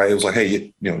 Right? It was like,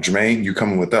 "Hey, Jermaine, you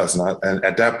coming with us?" And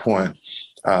at that point,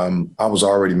 I was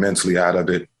already mentally out of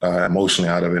it, emotionally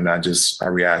out of it, and I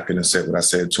reacted and said what I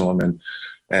said to him,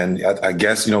 and I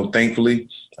guess thankfully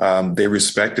they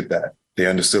respected that. They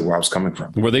understood where I was coming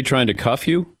from. Were they trying to cuff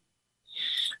you?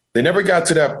 They never got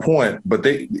to that point, but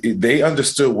they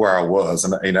understood where I was.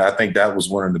 And I think that was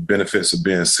one of the benefits of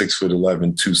being 6'11",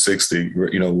 260,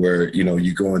 where,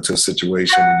 you go into a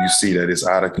situation and you see that it's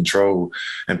out of control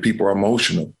and people are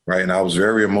emotional, right? And I was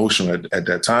very emotional at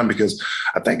that time because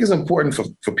I think it's important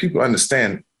for people to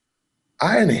understand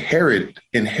I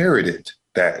inherited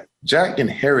that. Jack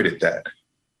inherited that,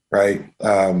 right?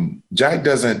 Jack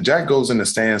goes in the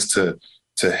stands to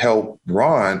help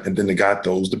Ron, and then the guy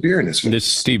throws the beer in his face. This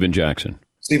is Steven Jackson.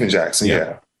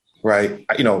 Yeah. Right.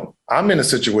 I'm in a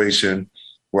situation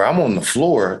where I'm on the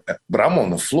floor, but I'm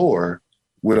on the floor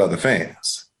with other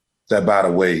fans. That, by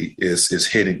the way, is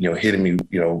hitting me,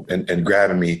 and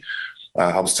grabbing me.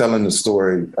 I was telling the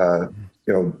story,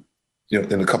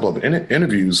 in a couple of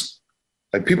interviews,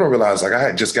 like people don't realize, like I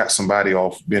had just got somebody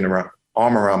off being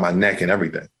arm around my neck and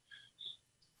everything.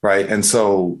 Right. And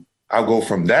so I'll go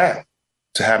from that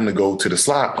to having to go to the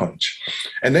slide punch.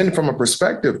 And then from a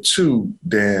perspective too,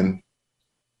 Dan,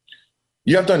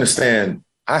 you have to understand,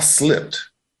 I slipped.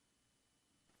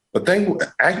 But then you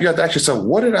have to ask yourself,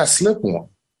 what did I slip on?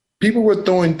 People were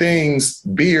throwing things,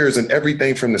 beers and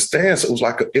everything from the stands. It was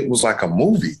like a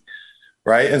movie,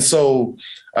 right? And so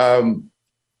I'm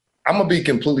gonna be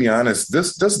completely honest.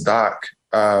 This doc,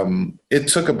 it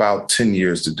took about 10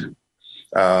 years to do.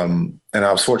 And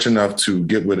I was fortunate enough to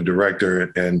get with a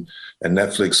director and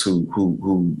Netflix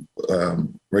who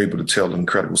were able to tell an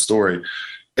incredible story.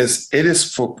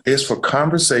 It's for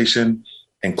conversation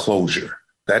and closure.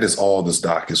 That is all this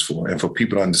doc is for. And for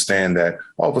people to understand that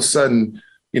all of a sudden,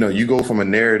 you go from a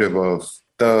narrative of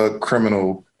thug,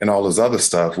 criminal, and all this other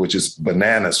stuff, which is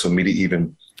bananas for me to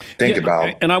even think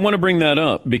about. And I want to bring that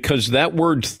up because that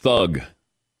word thug,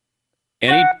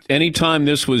 anytime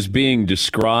this was being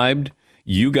described,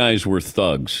 you guys were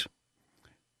thugs.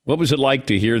 What was it like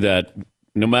to hear that?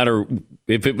 No matter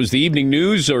if it was the evening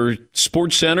news or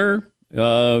Sports Center,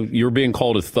 you were being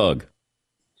called a thug.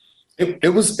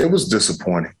 It was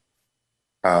disappointing.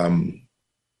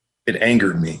 It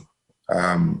angered me.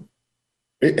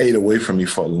 It ate away from me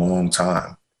for a long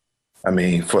time. I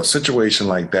mean, for a situation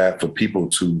like that, for people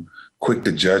to quick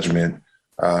to judgment,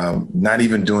 not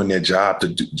even doing their job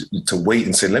to wait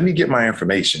and say, let me get my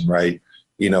information, right?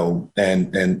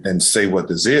 And say what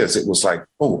this is. It was like,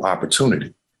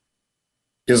 opportunity.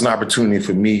 Here's an opportunity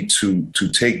for me to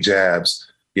take jabs,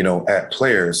 at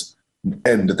players.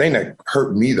 And the thing that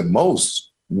hurt me the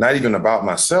most, not even about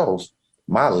myself,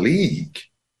 my league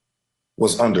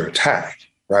was under attack,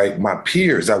 right? My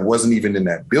peers that wasn't even in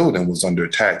that building was under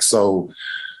attack. So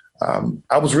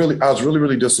I was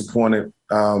really disappointed.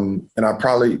 And I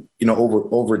probably,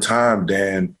 over time,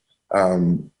 Dan,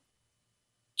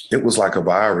 it was like a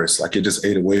virus, like it just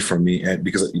ate away from me. And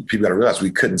because people got to realize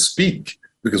we couldn't speak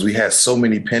because we had so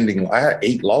many pending. I had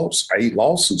 8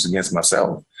 lawsuits against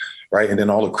myself, right? And then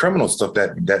all the criminal stuff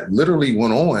that literally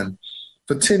went on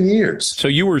for 10 years. So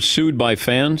you were sued by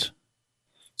fans?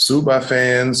 Sued by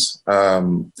fans.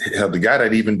 The guy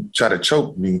that even tried to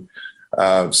choke me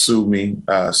sued me.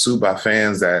 Sued by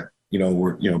fans that,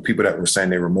 were, people that were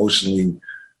saying they were emotionally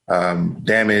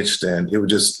damaged. And it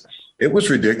was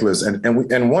ridiculous,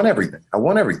 and won everything. I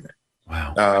won everything.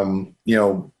 Wow.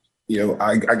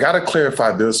 I got to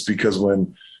clarify this because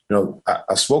when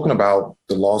I've spoken about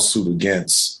the lawsuit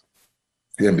against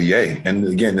the NBA, and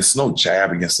again, it's no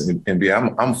jab against the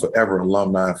NBA. I'm forever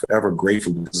alumni, forever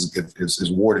grateful because it's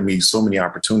awarded me so many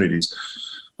opportunities.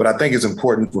 But I think it's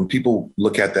important when people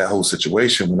look at that whole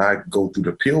situation. When I go through the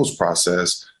appeals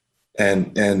process,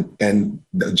 and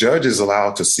the judge is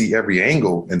allowed to see every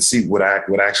angle and see what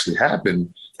actually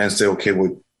happened and say, okay,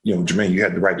 well, Jermaine, you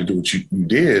had the right to do what you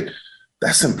did.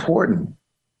 That's important,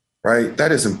 right?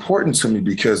 That is important to me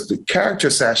because the character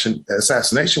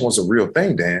assassination was a real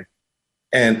thing, Dan.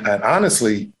 And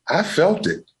honestly, I felt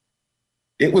it.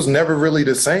 It was never really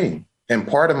the same. And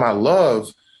part of my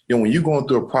love, when you're going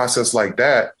through a process like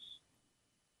that,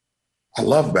 I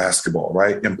love basketball,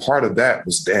 right? And part of that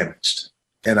was damaged.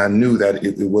 And I knew that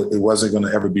it wasn't going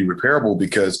to ever be repairable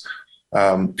because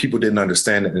people didn't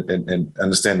understand it and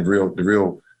understand the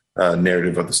real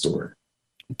narrative of the story.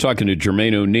 Talking to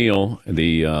Jermaine O'Neal,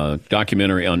 the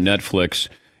documentary on Netflix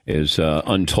is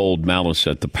Untold Malice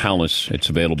at the Palace. It's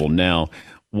available now.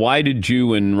 Why did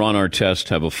you and Ron Artest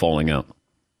have a falling out?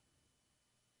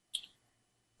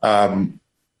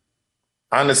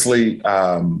 Honestly,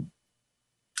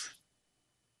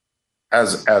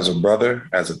 as a brother,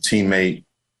 as a teammate,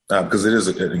 because it is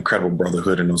an incredible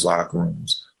brotherhood in those locker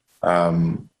rooms,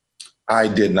 I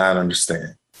did not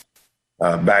understand.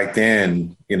 Back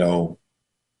then,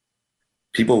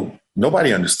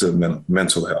 nobody understood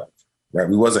mental health, right?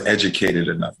 We wasn't educated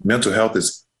enough. Mental health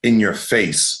is in your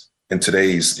face in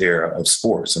today's era of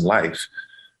sports and life.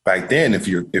 Back then, if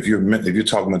you're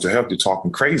talking mental health, you're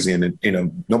talking crazy, and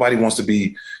nobody wants to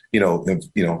be,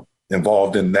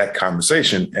 involved in that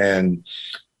conversation. And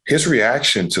his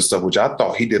reaction to stuff, which I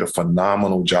thought he did a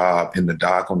phenomenal job in the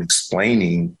doc on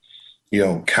explaining,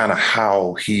 kind of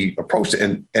how he approached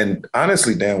it. And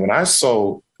honestly, Dan, when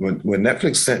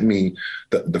Netflix sent me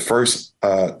the first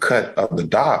cut of the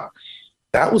doc,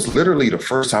 that was literally the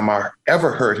first time I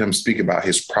ever heard him speak about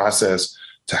his process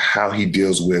to how he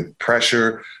deals with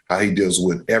pressure, how he deals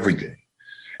with everything.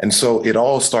 And so it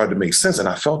all started to make sense, and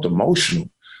I felt emotional.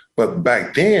 But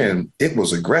back then, it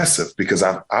was aggressive because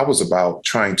I was about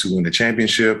trying to win the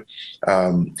championship.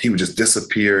 He would just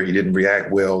disappear. He didn't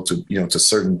react well to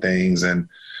certain things, and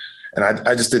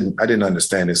I just didn't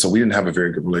understand it. So we didn't have a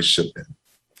very good relationship then.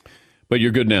 But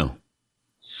you're good now.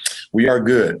 We are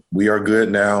good. We are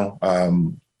good now.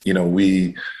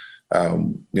 We've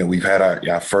had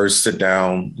our first sit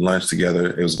down lunch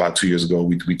together. It was about 2 years ago.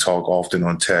 We talk often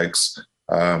on text.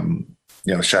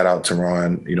 Shout out to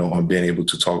Ron, on being able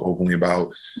to talk openly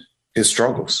about his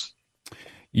struggles.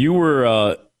 You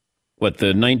were, the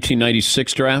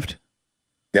 1996 draft?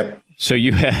 Yep. So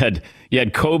you had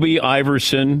Kobe,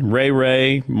 Iverson,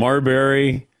 Ray,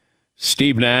 Marbury,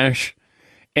 Steve Nash,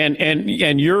 and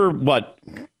you're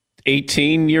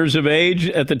 18 years of age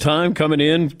at the time coming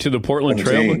in to the Portland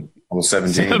Trail? I was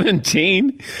 17.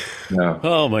 17? Yeah.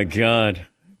 Oh, my God.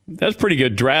 That's a pretty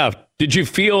good draft. Did you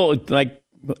feel like,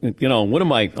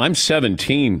 I'm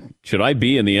 17. Should I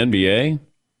be in the NBA?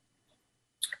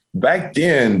 Back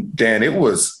then, Dan, it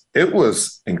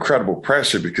was incredible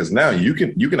pressure because now you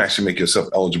can actually make yourself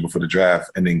eligible for the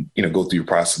draft and then, go through your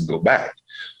process and go back.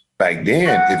 Back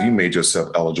then, if you made yourself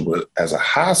eligible as a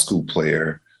high school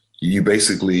player, you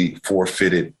basically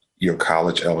forfeited your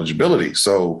college eligibility.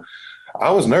 So I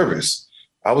was nervous.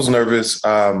 I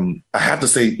have to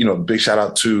say, big shout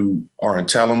out to Aaron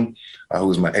Tellum, who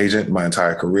was my agent my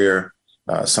entire career,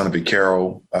 son of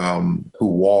Carroll, who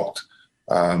walked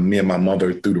me and my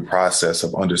mother through the process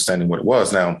of understanding what it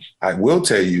was. Now, I will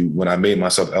tell you, when I made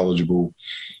myself eligible,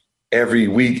 every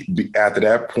week after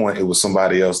that point, it was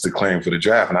somebody else declaring for the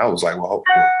draft. And I was like, well,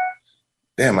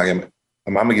 damn, am I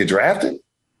going to get drafted?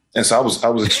 And so I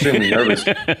was extremely nervous.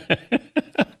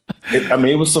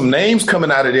 It was some names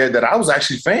coming out of there that I was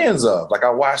actually fans of, like I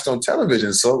watched on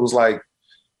television. So it was like,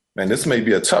 man, this may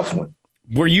be a tough one.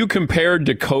 Were you compared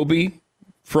to Kobe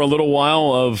for a little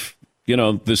while of,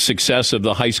 the success of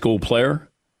the high school player?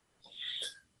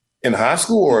 In high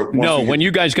school or? No, when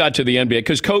you guys got to the NBA,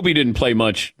 because Kobe didn't play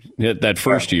much that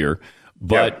first year.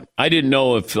 But I didn't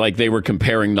know if they were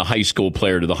comparing the high school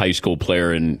player to the high school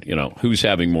player and, who's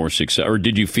having more success. Or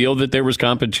did you feel that there was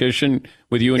competition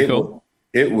with you and Kobe?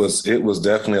 It was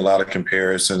definitely a lot of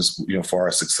comparisons, for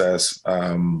our success.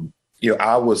 I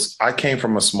came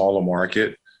from a smaller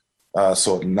market,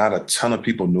 so not a ton of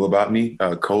people knew about me.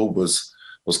 Kobe was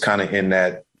kind of in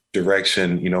that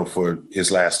direction, for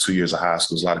his last 2 years of high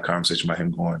school. There's a lot of conversation about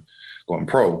him going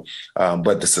pro.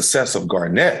 But the success of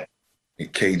Garnett,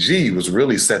 KG was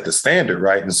really set the standard,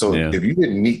 right? And so if you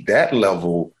didn't meet that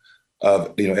level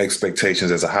of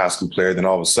expectations as a high school player, then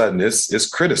all of a sudden it's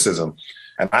criticism.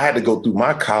 And I had to go through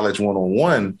my college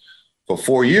one-on-one for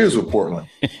 4 years with Portland,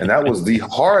 and that was the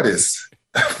hardest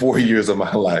 4 years of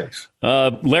my life.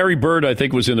 Larry Bird, I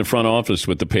think, was in the front office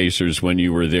with the Pacers when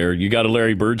you were there. You got a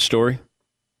Larry Bird story?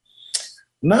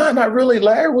 No, not really.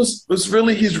 Larry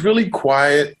he's really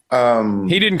quiet.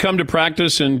 He didn't come to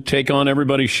practice and take on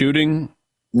everybody shooting?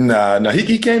 No,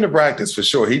 he came to practice for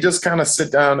sure. He just kind of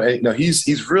sit down.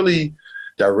 He's really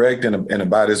direct and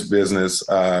about his business,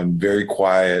 very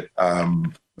quiet.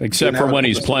 Except for when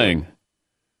he's playing.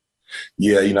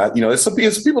 Yeah,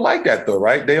 it's people like that though,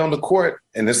 right? They on the court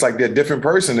and it's like they're a different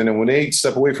person, and then when they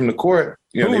step away from the court,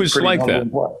 who was like that?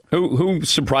 Who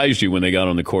surprised you when they got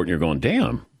on the court and you're going,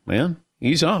 damn, man,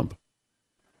 he's up?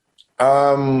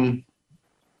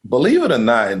 Believe it or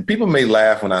not, and people may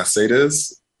laugh when I say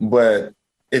this, but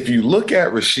if you look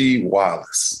at Rasheed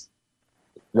Wallace,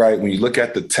 right, when you look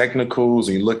at the technicals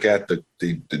and you look at the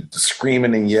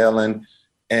screaming and yelling,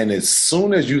 and as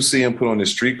soon as you see him put on his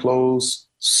street clothes,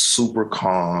 super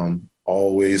calm,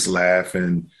 always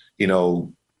laughing,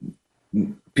 people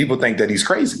think that he's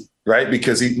crazy, right?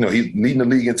 Because he's leading the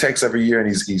league in texts every year and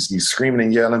he's screaming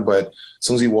and yelling, but as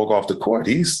soon as he walk off the court,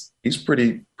 he's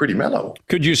pretty mellow.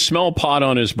 Could you smell pot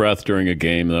on his breath during a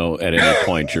game, though, at any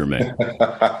point, Jermaine?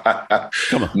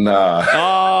 Come on. Nah.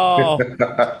 Oh.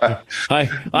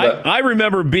 I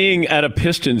remember being at a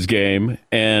Pistons game,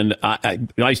 and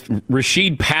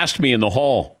Rasheed passed me in the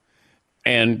hall,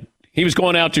 and he was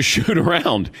going out to shoot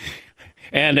around.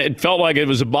 And it felt like it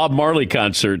was a Bob Marley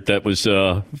concert that was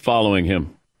following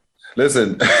him.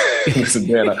 Listen,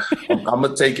 Dan, I'm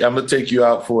gonna take you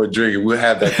out for a drink, and we'll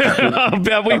have that. I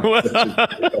bet we will.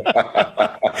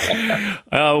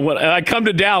 When I come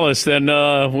to Dallas, then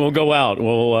we'll go out.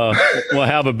 We'll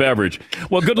have a beverage.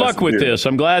 Well, good luck with this.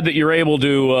 I'm glad that you're able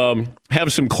to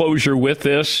have some closure with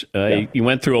this. You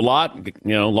went through a lot.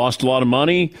 Lost a lot of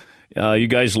money. You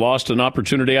guys lost an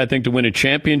opportunity, I think, to win a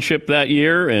championship that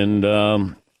year, and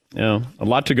a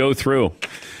lot to go through.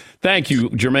 Thank you,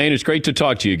 Jermaine. It's great to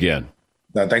talk to you again.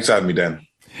 Thanks for having me, Dan.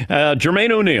 Jermaine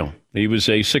O'Neal. He was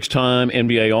a 6-time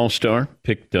NBA All-Star,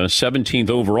 picked 17th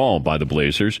overall by the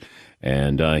Blazers,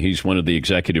 and he's one of the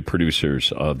executive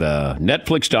producers of the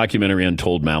Netflix documentary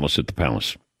Untold Malice at the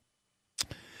Palace.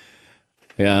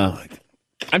 Yeah,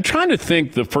 I'm trying to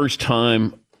think the first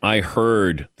time I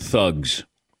heard thugs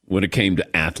when it came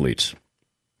to athletes.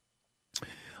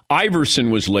 Iverson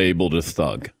was labeled a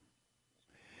thug.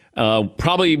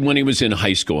 Probably when he was in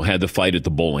high school, had the fight at the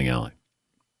bowling alley.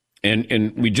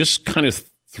 And we just kind of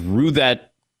threw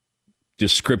that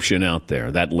description out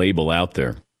there, that label out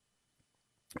there.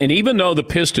 And even though the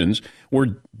Pistons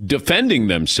were defending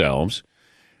themselves,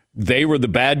 they were the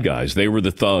bad guys. They were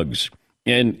the thugs.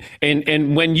 And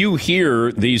when you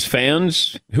hear these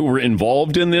fans who were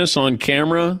involved in this on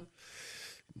camera,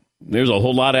 there's a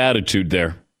whole lot of attitude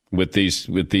there with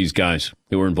these guys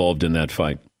who were involved in that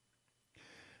fight.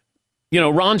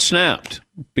 Ron snapped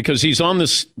because he's on the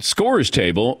scorer's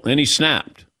table, and he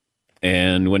snapped.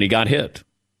 And when he got hit,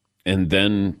 and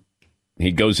then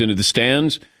he goes into the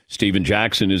stands, Steven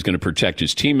Jackson is going to protect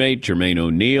his teammate, Jermaine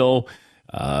O'Neal.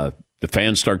 The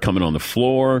fans start coming on the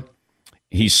floor.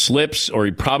 He slips, or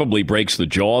he probably breaks the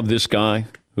jaw of this guy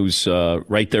who's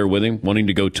right there with him, wanting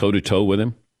to go toe-to-toe with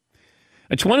him.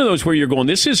 It's one of those where you're going,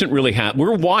 this isn't really happening.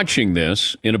 We're watching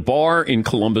this in a bar in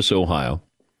Columbus, Ohio.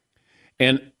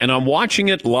 And I'm watching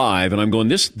it live, and I'm going,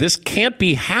 this can't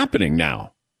be happening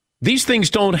now. These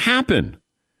things don't happen.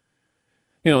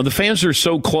 The fans are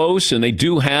so close, and they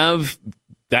do have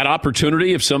that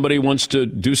opportunity if somebody wants to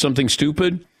do something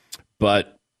stupid,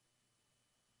 but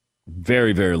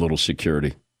very, very little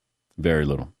security. Very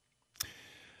little.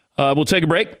 We'll take a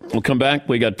break. We'll come back.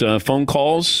 We got phone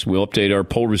calls. We'll update our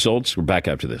poll results. We're back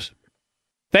after this.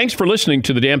 Thanks for listening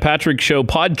to the Dan Patrick Show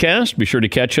podcast. Be sure to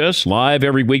catch us live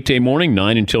every weekday morning,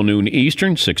 9 until noon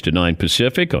Eastern, 6 to 9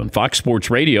 Pacific on Fox Sports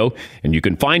Radio. And you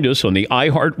can find us on the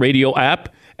iHeartRadio app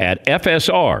at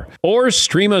FSR or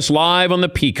stream us live on the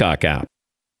Peacock app.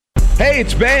 Hey,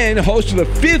 it's Ben, host of the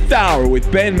Fifth Hour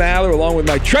with Ben Maller, along with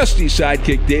my trusty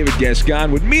sidekick, David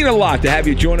Gascon. Would mean a lot to have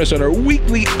you join us on our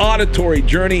weekly auditory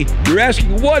journey. You're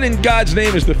asking, what in God's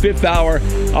name is the Fifth Hour?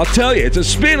 I'll tell you, it's a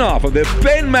spin-off of the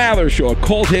Ben Maller Show, a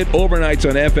cult hit overnights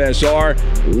on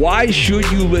FSR. Why should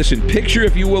you listen? Picture,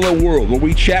 if you will, a world where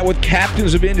we chat with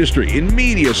captains of industry in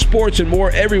media, sports, and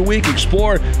more every week.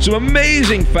 Explore some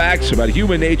amazing facts about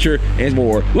human nature and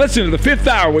more. Listen to the Fifth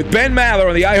Hour with Ben Maller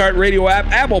on the iHeartRadio app,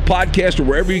 Apple Podcast, or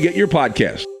wherever you get your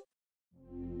podcast.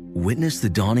 Witness the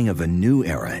dawning of a new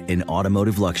era in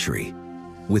automotive luxury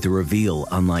with a reveal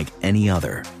unlike any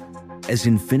other as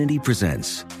Infiniti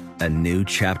presents a new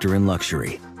chapter in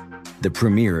luxury, the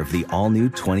premiere of the all-new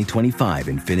 2025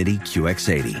 Infiniti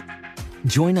QX80.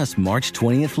 Join us March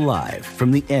 20th live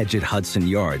from the Edge at Hudson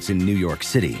Yards in New York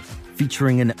City,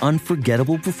 featuring an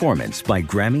unforgettable performance by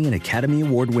Grammy and Academy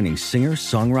Award-winning singer,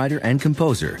 songwriter, and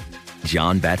composer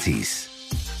Jon Batiste.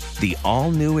 The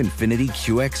all-new Infiniti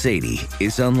QX80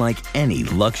 is unlike any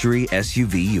luxury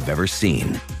SUV you've ever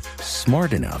seen.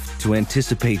 Smart enough to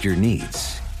anticipate your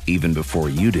needs, even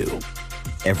before you do.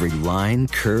 Every line,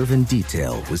 curve, and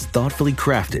detail was thoughtfully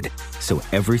crafted, so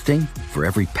everything for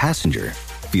every passenger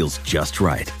feels just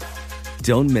right.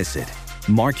 Don't miss it.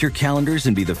 Mark your calendars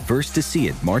and be the first to see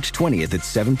it March 20th at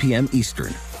 7 p.m.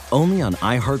 Eastern, only on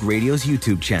iHeartRadio's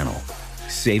YouTube channel.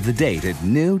 Save the date at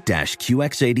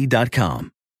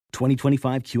new-QX80.com.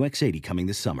 2025 QX80 coming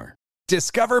this summer.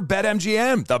 Discover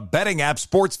BetMGM, the betting app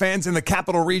sports fans in the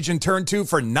capital region turn to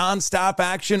for nonstop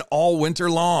action all winter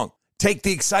long. Take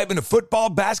the excitement of football,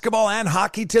 basketball, and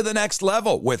hockey to the next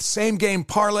level with same-game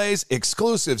parlays,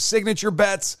 exclusive signature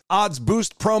bets, odds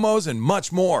boost promos, and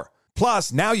much more.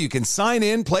 Plus, now you can sign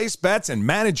in, place bets, and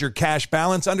manage your cash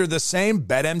balance under the same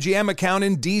BetMGM account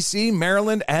in D.C.,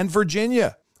 Maryland, and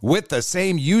Virginia. With the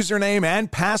same username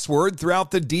and password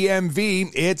throughout the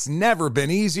DMV, it's never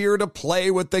been easier to play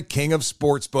with the king of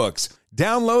sportsbooks.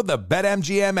 Download the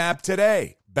BetMGM app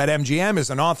today. BetMGM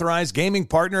is an authorized gaming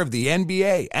partner of the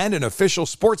NBA and an official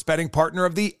sports betting partner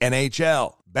of the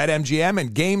NHL. BetMGM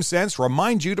and GameSense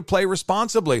remind you to play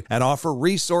responsibly and offer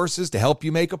resources to help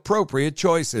you make appropriate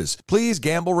choices. Please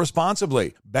gamble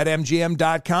responsibly.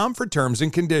 BetMGM.com for terms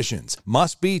and conditions.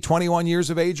 Must be 21 years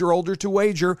of age or older to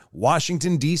wager.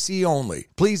 Washington, D.C. only.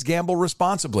 Please gamble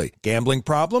responsibly. Gambling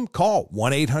problem? Call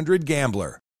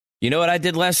 1-800-GAMBLER. You know what I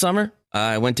did last summer?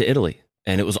 I went to Italy,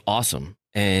 and it was awesome.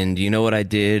 And you know what I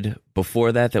did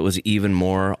before that was even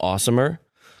more awesomer?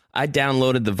 I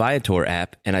downloaded the Viator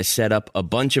app and I set up a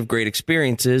bunch of great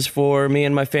experiences for me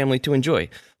and my family to enjoy.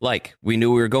 Like, we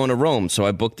knew we were going to Rome, so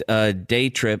I booked a day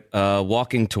trip,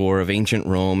 walking tour of ancient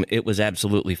Rome. It was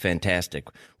absolutely fantastic.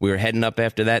 We were heading up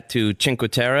after that to Cinque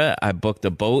Terre. I booked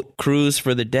a boat cruise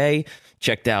for the day,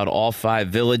 checked out all 5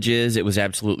 villages. It was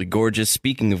absolutely gorgeous.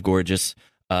 Speaking of gorgeous,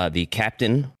 the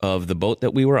captain of the boat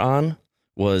that we were on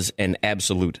was an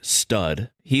absolute stud.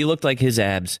 He looked like his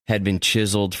abs had been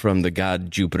chiseled from the god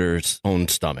Jupiter's own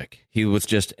stomach. He was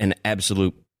just an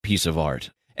absolute piece of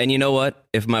art. And you know what?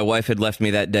 If my wife had left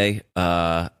me that day,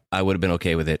 I would have been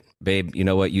okay with it. Babe, you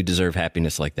know what? You deserve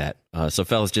happiness like that. So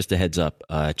fellas, just a heads up,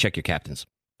 check your captains.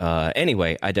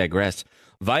 Anyway, I digress.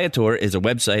 Viator is a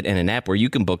website and an app where you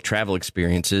can book travel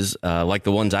experiences like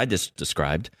the ones I just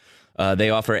described.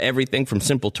 They offer everything from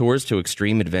simple tours to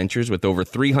extreme adventures with over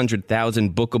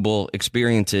 300,000 bookable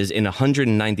experiences in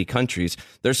 190 countries.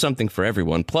 There's something for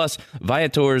everyone. Plus,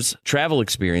 Viator's travel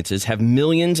experiences have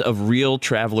millions of real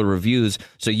traveler reviews,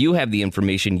 so you have the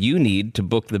information you need to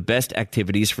book the best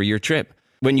activities for your trip.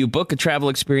 When you book a travel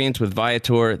experience with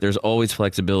Viator, there's always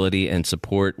flexibility and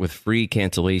support with free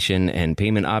cancellation and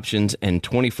payment options and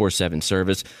 24/7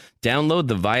 service. Download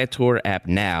the Viator app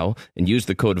now and use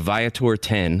the code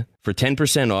Viator10 for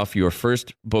 10% off your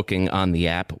first booking on the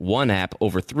app. One app,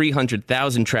 over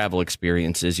 300,000 travel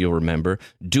experiences you'll remember.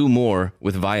 Do more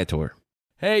with Viator.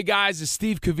 Hey guys, it's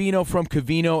Steve Covino from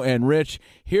Covino and Rich,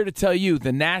 here to tell you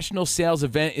the national sales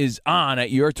event is on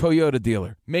at your Toyota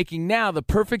dealer, making now the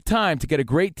perfect time to get a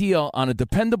great deal on a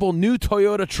dependable new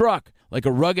Toyota truck, like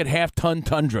a rugged half-ton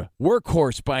Tundra.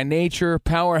 Workhorse by nature,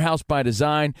 powerhouse by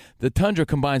design, the Tundra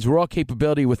combines raw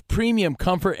capability with premium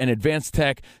comfort and advanced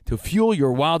tech to fuel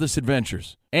your wildest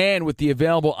adventures. And with the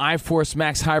available iForce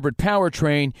Max hybrid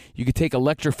powertrain, you can take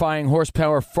electrifying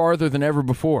horsepower farther than ever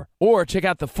before. Or check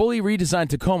out the fully redesigned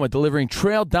Tacoma, delivering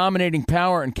trail-dominating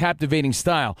power and captivating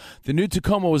style. The new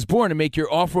Tacoma was born to make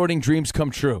your off-roading dreams come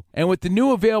true. And with the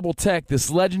new available tech, this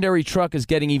legendary truck is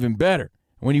getting even better.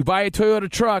 When you buy a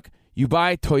Toyota truck, you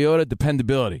buy Toyota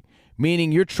dependability,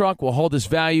 meaning your truck will hold its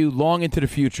value long into the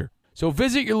future. So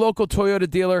visit your local Toyota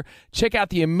dealer. Check out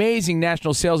the amazing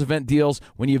national sales event deals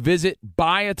when you visit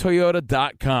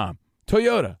buyatoyota.com.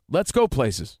 Toyota, let's go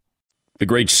places. The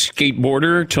great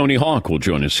skateboarder Tony Hawk will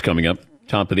join us coming up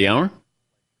top of the hour.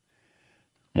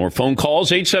 More phone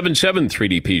calls,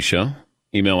 877-3DP-SHOW.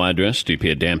 Email address,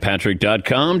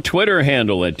 dp@danpatrick.com. Twitter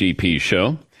handle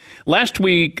 @DP-SHOW. Last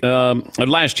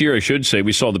year, I should say,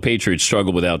 we saw the Patriots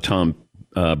struggle without Tom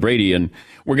Brady, and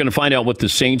we're going to find out what the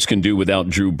Saints can do without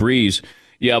Drew Brees.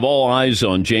 You have all eyes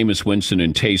on Jameis Winston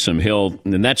and Taysom Hill,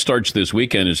 and that starts this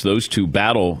weekend as those two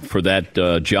battle for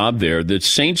that job there. The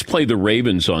Saints play the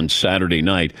Ravens on Saturday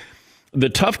night. The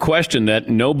tough question that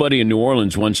nobody in New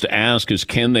Orleans wants to ask is,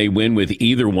 can they win with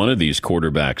either one of these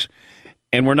quarterbacks?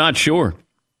 And we're not sure.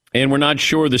 And we're not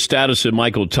sure the status of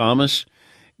Michael Thomas.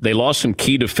 They lost some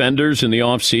key defenders in the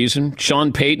offseason.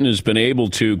 Sean Payton has been able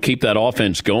to keep that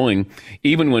offense going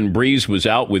even when Brees was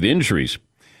out with injuries.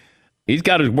 He's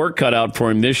got his work cut out for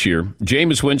him this year.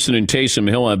 Jameis Winston and Taysom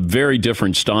Hill have very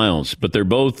different styles, but they're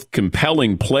both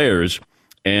compelling players,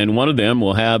 and one of them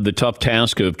will have the tough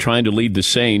task of trying to lead the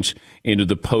Saints into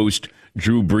the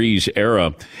post-Drew Brees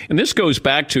era. And this goes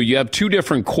back to you have two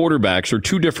different quarterbacks or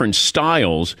two different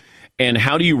styles, and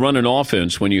how do you run an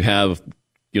offense when you have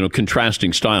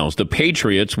contrasting styles. The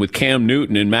Patriots with Cam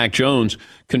Newton and Mac Jones,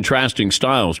 contrasting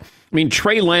styles. I mean,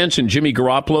 Trey Lance and Jimmy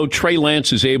Garoppolo, Trey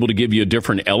Lance is able to give you a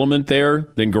different element there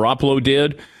than Garoppolo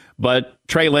did, but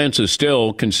Trey Lance is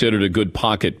still considered a good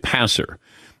pocket passer.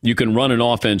 You can run an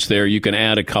offense there. You can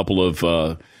add a couple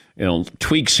of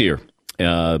tweaks here.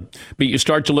 But you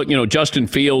start to look, Justin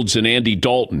Fields and Andy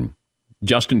Dalton.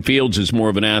 Justin Fields is more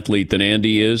of an athlete than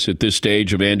Andy is at this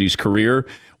stage of Andy's career.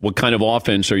 What kind of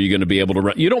offense are you going to be able to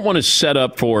run? You don't want to set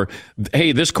up for,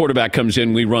 hey, this quarterback comes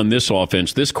in, we run this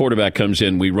offense. This quarterback comes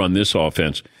in, we run this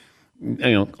offense.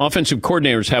 Offensive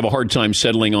coordinators have a hard time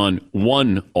settling on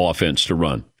one offense to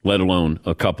run, let alone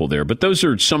a couple there. But those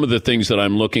are some of the things that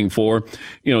I'm looking for.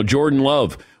 Jordan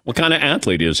Love, what kind of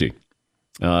athlete is he?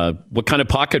 What kind of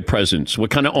pocket presence? What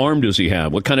kind of arm does he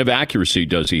have? What kind of accuracy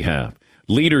does he have?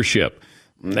 Leadership.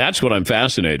 That's what I'm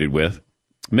fascinated with.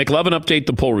 McLovin, update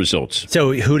the poll results.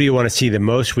 So who do you want to see the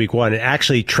most week one?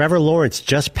 Actually, Trevor Lawrence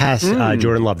just passed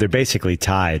Jordan Love. They're basically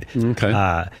tied. Okay.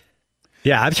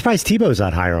 Yeah, I'm surprised Tebow's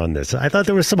not higher on this. I thought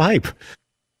there was some hype.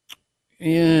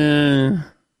 Yeah,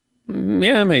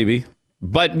 maybe.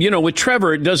 But, with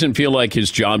Trevor, it doesn't feel like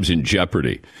his job's in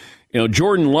jeopardy.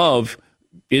 Jordan Love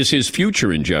is his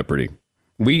future in jeopardy.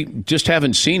 We just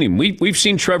haven't seen him. We've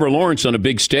seen Trevor Lawrence on a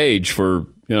big stage for,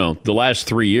 the last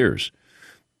 3 years.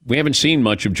 We haven't seen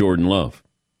much of Jordan Love.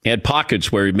 He had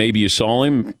pockets where maybe you saw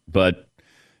him, but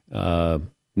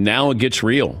now it gets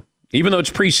real. Even though it's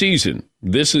preseason,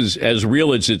 this is as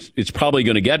real as it's probably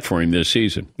going to get for him this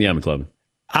season. Yeah, McLovin.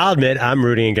 I'll admit I'm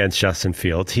rooting against Justin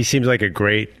Fields. He seems like a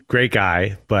great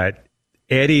guy, but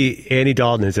Andy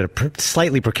Dalton is in a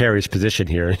slightly precarious position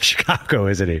here in Chicago,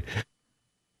 isn't he?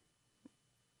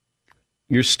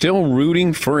 You're still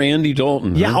rooting for Andy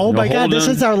Dalton. Yeah. Huh? Oh my God, this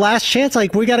is our last chance.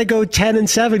 Like, we got to go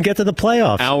 10-7, get to the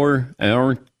playoffs.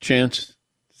 Our chance.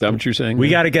 Is that what you're saying? We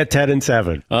got to get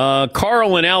 10-7.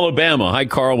 Carl in Alabama. Hi,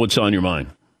 Carl. What's on your mind?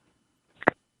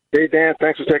 Hey, Dan,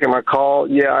 thanks for taking my call.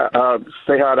 Yeah,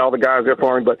 say hi to all the guys there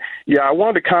for me. But, yeah, I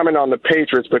wanted to comment on the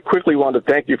Patriots, but quickly wanted to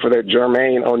thank you for that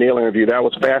Jermaine O'Neal interview. That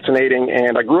was fascinating.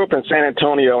 And I grew up in San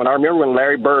Antonio, and I remember when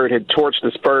Larry Bird had torched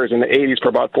the Spurs in the 80s for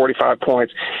about 45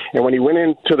 points. And when he went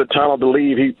into the tunnel to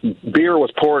leave, beer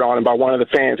was poured on him by one of the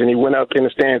fans, and he went up in the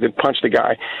stands and punched the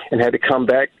guy and had to come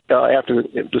back after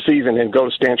the season and go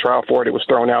to stand trial for it. It was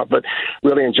thrown out, but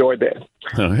really enjoyed that.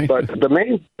 Right. But the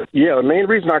main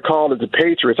reason I called is the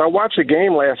Patriots. I watched the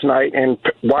game last night and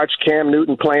watched Cam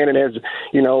Newton playing, and as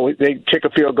they kick a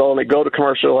field goal and they go to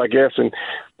commercial, I guess, and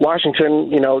Washington,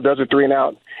 does a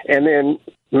 3-and-out, and then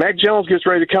Mac Jones gets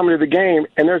ready to come into the game,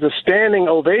 and there's a standing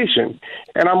ovation,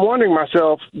 and I'm wondering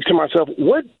to myself,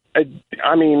 what?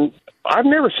 I mean, I've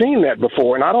never seen that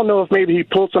before, and I don't know if maybe he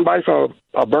pulled somebody from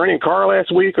a burning car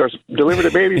last week or delivered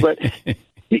a baby, but.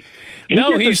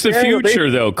 He's the future,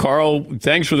 though, Carl.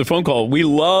 Thanks for the phone call. We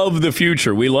love the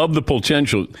future. We love the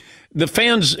potential. The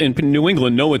fans in New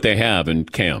England know what they have in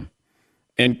Cam.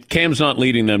 And Cam's not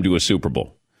leading them to a Super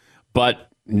Bowl. But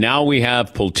now we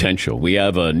have potential. We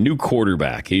have a new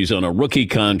quarterback. He's on a rookie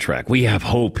contract. We have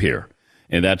hope here.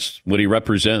 And that's what he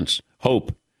represents,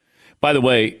 hope. By the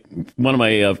way, one of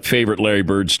my favorite Larry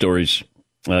Bird stories,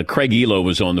 Craig Elo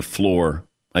was on the floor,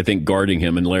 I think, guarding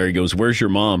him. And Larry goes, "Where's your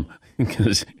mom?"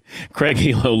 Because Craig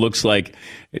Elo looks like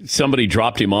somebody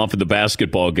dropped him off at the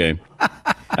basketball game.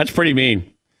 That's pretty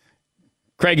mean.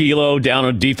 Craig Elo down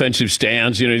on defensive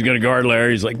stands. He's going to guard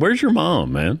Larry. He's like, "Where's your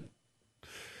mom, man?"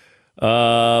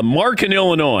 Mark in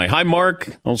Illinois. Hi,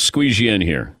 Mark. I'll squeeze you in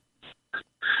here.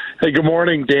 Hey, good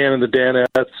morning, Dan and the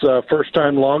Danettes. First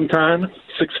time, long time,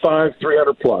 6'5",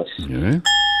 300 plus. Yeah.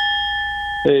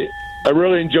 Hey, I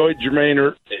really enjoyed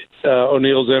Jermaine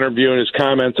O'Neal's interview and his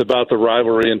comments about the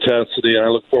rivalry intensity, and I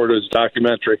look forward to his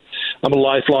documentary. I'm a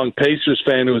lifelong Pacers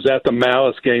fan who was at the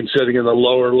Malice game sitting in the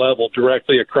lower level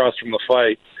directly across from the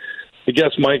fight. I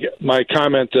guess my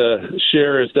comment to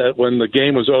share is that when the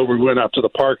game was over, we went out to the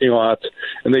parking lots,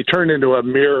 and they turned into a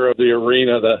mirror of the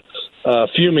arena. The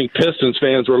fuming Pistons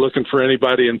fans were looking for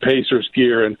anybody in Pacers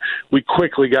gear, and we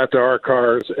quickly got to our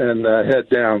cars and head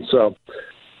down. So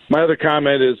my other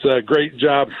comment is great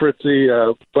job, Fritzy.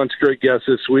 A bunch of great guests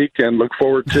this week, and look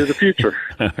forward to the future.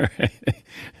 All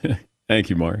right. Thank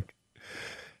you, Mark.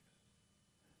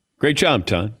 Great job,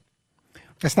 Todd.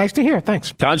 That's nice to hear.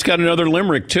 Thanks. Todd's got another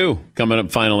limerick, too, coming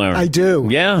up final hour. I do.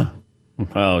 Yeah.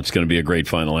 Oh, it's going to be a great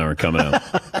final hour coming up.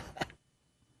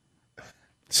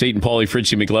 Seton, Paulie,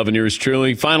 Fritzy, McLovin, yours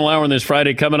truly. Final hour on this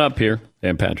Friday coming up here.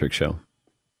 Dan Patrick Show.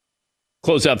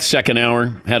 Close out the second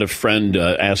hour. Had a friend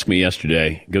ask me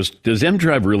yesterday, he goes, "Does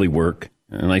M-Drive really work?"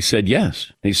 And I said,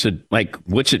 yes. And he said,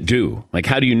 what's it do?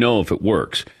 How do you know if it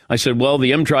works? I said, well,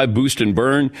 the M-Drive Boost and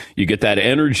Burn, you get that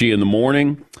energy in the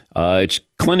morning. It's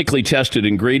clinically tested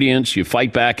ingredients. You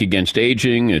fight back against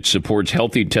aging. It supports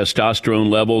healthy testosterone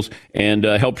levels and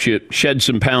helps you shed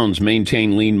some pounds,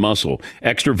 maintain lean muscle.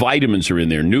 Extra vitamins are in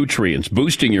there, nutrients,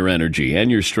 boosting your energy and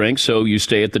your strength so you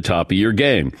stay at the top of your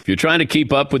game. If you're trying to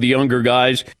keep up with the younger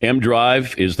guys,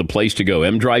 M-Drive is the place to go.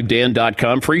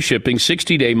 MDriveDan.com, free shipping,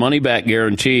 60-day money-back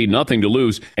guarantee, nothing to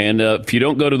lose. And if you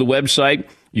don't go to the website,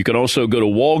 you can also go to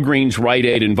Walgreens, Rite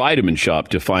Aid, and Vitamin Shop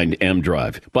to find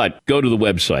M-Drive. But go to the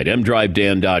website,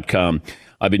 mdrivedan.com.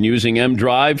 I've been using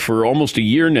M-Drive for almost a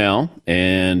year now,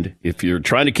 and if you're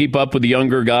trying to keep up with the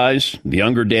younger guys, the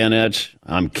younger Danettes,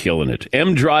 I'm killing it.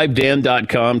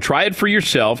 mdrivedan.com. Try it for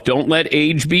yourself. Don't let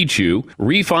age beat you.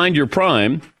 Refine your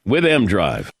prime with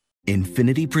M-Drive.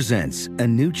 Infinity presents a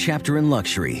new chapter in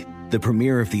luxury, the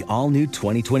premiere of the all-new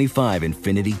 2025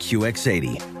 Infinity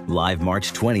QX80, live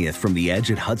March 20th from the Edge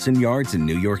at Hudson Yards in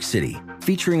New York City,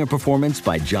 featuring a performance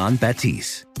by John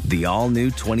Batiste. The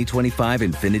all-new 2025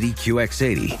 Infinity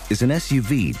QX80 is an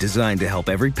SUV designed to help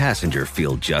every passenger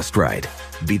feel just right.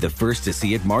 Be the first to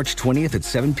see it March 20th at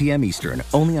 7 p.m. Eastern,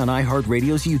 only on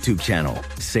iHeartRadio's YouTube channel.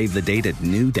 Save the date at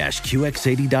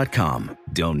new-QX80.com.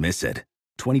 Don't miss it.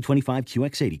 2025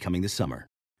 QX80 coming this summer.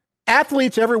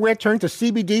 Athletes everywhere turn to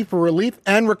CBD for relief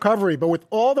and recovery, but with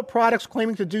all the products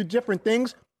claiming to do different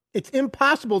things, it's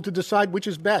impossible to decide which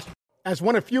is best. As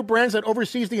one of few brands that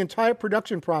oversees the entire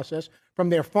production process,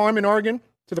 from their farm in Oregon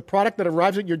to the product that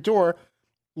arrives at your door,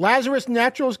 Lazarus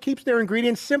Naturals keeps their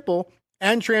ingredients simple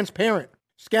and transparent.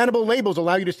 Scannable labels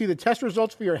allow you to see the test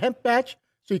results for your hemp batch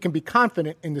so you can be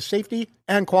confident in the safety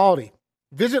and quality.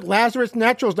 Visit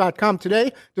LazarusNaturals.com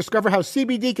today. Discover how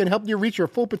CBD can help you reach your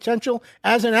full potential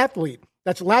as an athlete.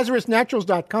 That's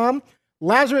LazarusNaturals.com.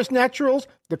 Lazarus Naturals,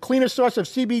 the cleanest source of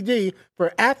CBD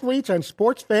for athletes and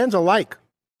sports fans alike.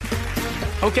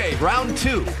 Okay, round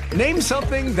two. Name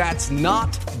something that's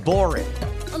not boring.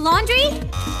 A laundry?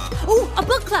 Ooh, a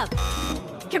book club.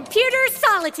 Computer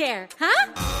solitaire,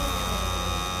 huh?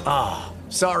 Ah, oh,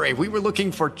 sorry, we were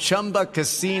looking for Chumba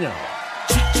Casino.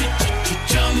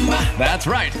 That's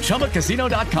right.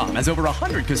 ChumbaCasino.com has over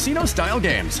 100 casino-style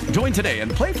games. Join today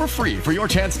and play for free for your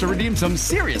chance to redeem some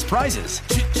serious prizes.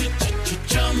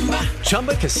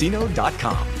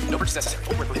 ChumbaCasino.com. No purchase necessary.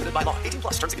 Void where prohibited by law. 18+.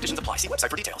 Terms and conditions apply. See website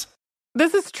for details.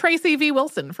 This is Tracy V.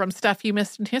 Wilson from Stuff You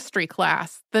Missed in History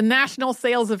class. The national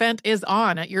sales event is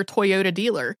on at your Toyota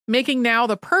dealer, making now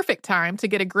the perfect time to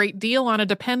get a great deal on a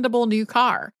dependable new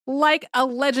car. Like a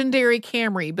legendary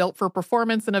Camry built for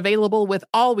performance and available with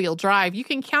all-wheel drive, you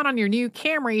can count on your new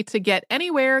Camry to get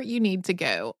anywhere you need to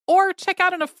go. Or check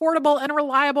out an affordable and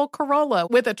reliable Corolla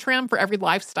with a trim for every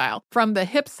lifestyle. From the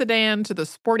hip sedan to the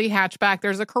sporty hatchback,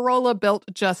 there's a Corolla built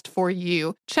just for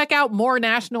you. Check out more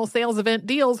national sales event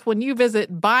deals when you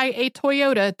visit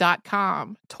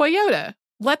buyatoyota.com. Toyota,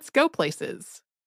 let's go places.